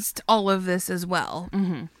experienced all of this as well.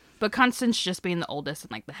 Mm-hmm. But Constance, just being the oldest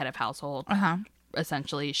and like the head of household,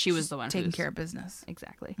 essentially, she was the one taking care of business.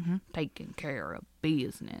 Exactly. Taking care of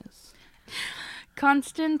business.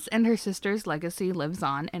 Constance and her sister's legacy lives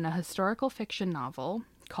on in a historical fiction novel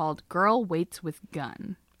called Girl Waits with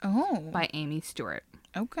Gun by Amy Stewart.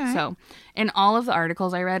 Okay. So, in all of the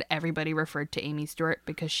articles I read, everybody referred to Amy Stewart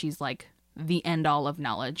because she's like the end all of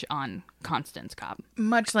knowledge on Constance Cobb.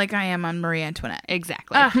 Much like I am on Marie Antoinette.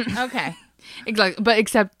 Exactly. Okay. Exactly. But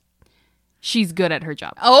except she's good at her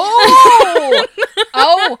job. Oh!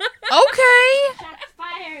 Oh! Okay. Shots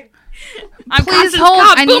fired. I'm Please Constance hold.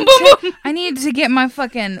 Cobb. I need to get my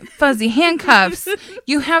fucking fuzzy handcuffs.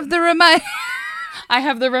 You have the remote. I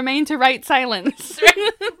have the remain to write silence.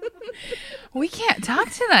 We can't talk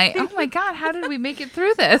tonight. Oh my god, how did we make it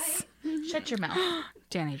through this? Shut your mouth.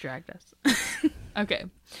 Danny dragged us. Okay.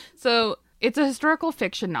 So it's a historical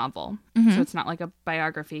fiction novel. So it's not like a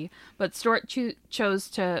biography. But Stewart chose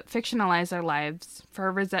to fictionalize their lives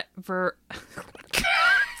for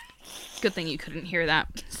Good thing you couldn't hear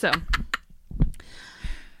that. So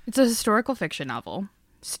it's a historical fiction novel.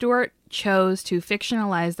 Stewart chose to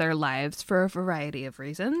fictionalize their lives for a variety of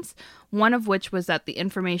reasons, one of which was that the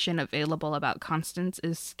information available about Constance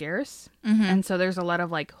is scarce. And so there's a lot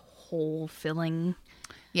of like hole filling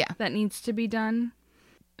that needs to be done.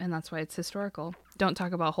 And that's why it's historical. Don't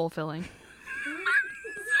talk about hole filling.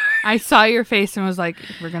 I saw your face and was like,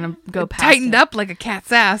 we're going to go past Tightened it. up like a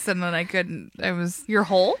cat's ass, and then I couldn't. I was. Your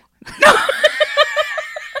hole?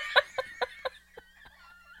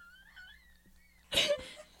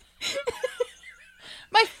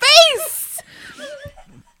 My face!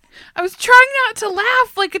 I was trying not to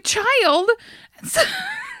laugh like a child.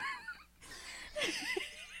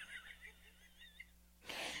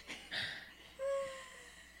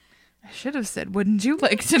 I should have said, wouldn't you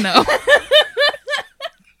like to know?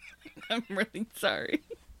 I'm really sorry.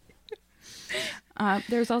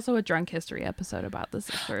 There's also a Drunk History episode about the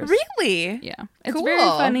sisters. Really? Yeah. It's Cool. very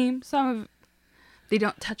funny. They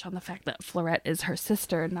don't touch on the fact that Florette is her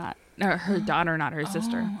sister, not her daughter, not her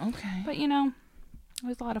sister. Oh, okay. But, it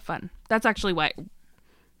was a lot of fun. That's actually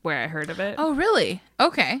where I heard of it. Oh, really?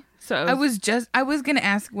 Okay. So I was going to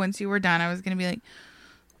ask once you were done, I was going to be like,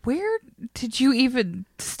 where did you even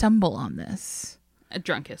stumble on this? a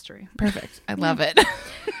Drunk History. Perfect. I love it.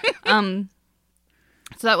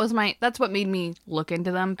 So that's what made me look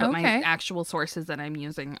into them. But my Okay. actual sources that I'm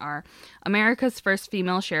using are America's First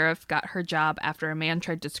Female Sheriff got her job after a man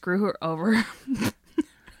tried to screw her over.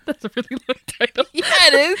 That's a really long title. Yeah,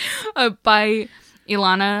 it is. By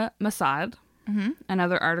Ilana Masad.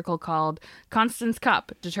 Another article called Constance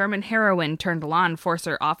Cup, Determined Heroine Turned Law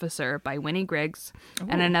Enforcer Officer by Winnie Griggs.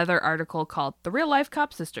 And another article called The Real Life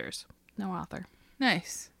Cop Sisters. No author.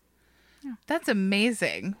 Nice. That's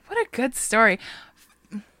amazing. What a good story.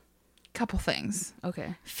 Couple things.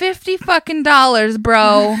 Okay. $50 fucking,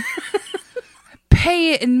 bro.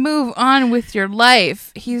 Pay it and move on with your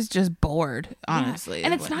life. He's just bored, honestly.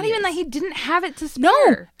 And is it's what not he even is. that he didn't have it to No,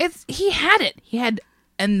 spare. he had it. He had,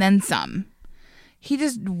 and then some. He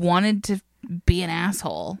just wanted to be an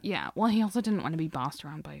asshole Yeah. Well, he also didn't want to be bossed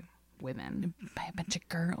around by women. by a bunch of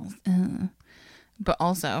girls. But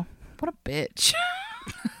also, what a bitch.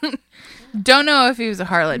 Don't know if he was a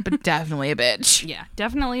harlot, but definitely a bitch. Yeah.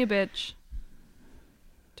 Definitely a bitch.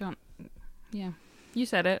 Yeah. You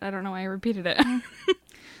said it. I don't know why I repeated it.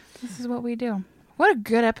 This is what we do. What a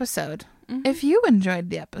good episode. If you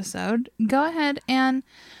enjoyed the episode, go ahead and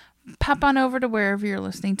pop on over to wherever you're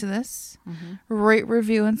listening to this. Rate,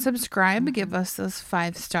 review, and subscribe. Give us those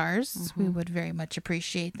 5 stars. We would very much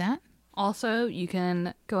appreciate that. Also, you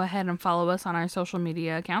can go ahead and follow us on our social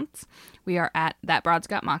media accounts. We are at That Broad's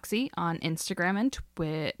Got Moxie on Instagram and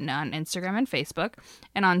Instagram and Facebook,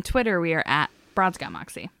 and on Twitter we are at Broad's Got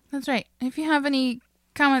Moxie. That's right. If you have any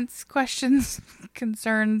comments, questions,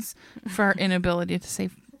 concerns for our inability to say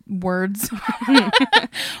words,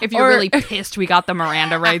 if you're really pissed we got the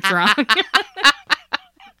Miranda rights wrong.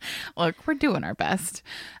 Look, we're doing our best.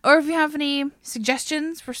 Or if you have any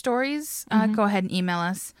suggestions for stories, go ahead and email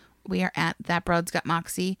us. We are at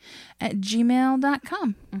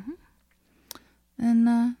thatbroadsgotmoxie@gmail.com.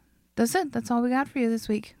 And that's it. That's all we got for you this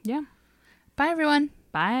week. Yeah. Bye, everyone.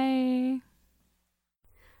 Bye.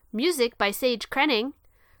 Music by Sage Krenning.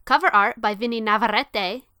 Cover art by Vinny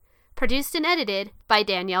Navarrete. Produced and edited by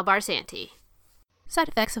Danielle Barsanti. Side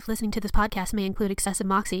effects of listening to this podcast may include excessive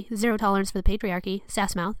moxie, zero tolerance for the patriarchy,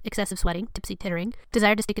 sass mouth, excessive sweating, tipsy tittering,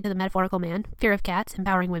 desire to stick it to the metaphorical man, fear of cats,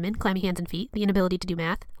 empowering women, clammy hands and feet, the inability to do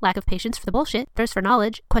math, lack of patience for the bullshit, thirst for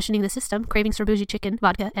knowledge, questioning the system, cravings for bougie chicken,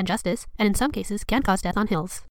 vodka, and justice, and in some cases can cause death on hills.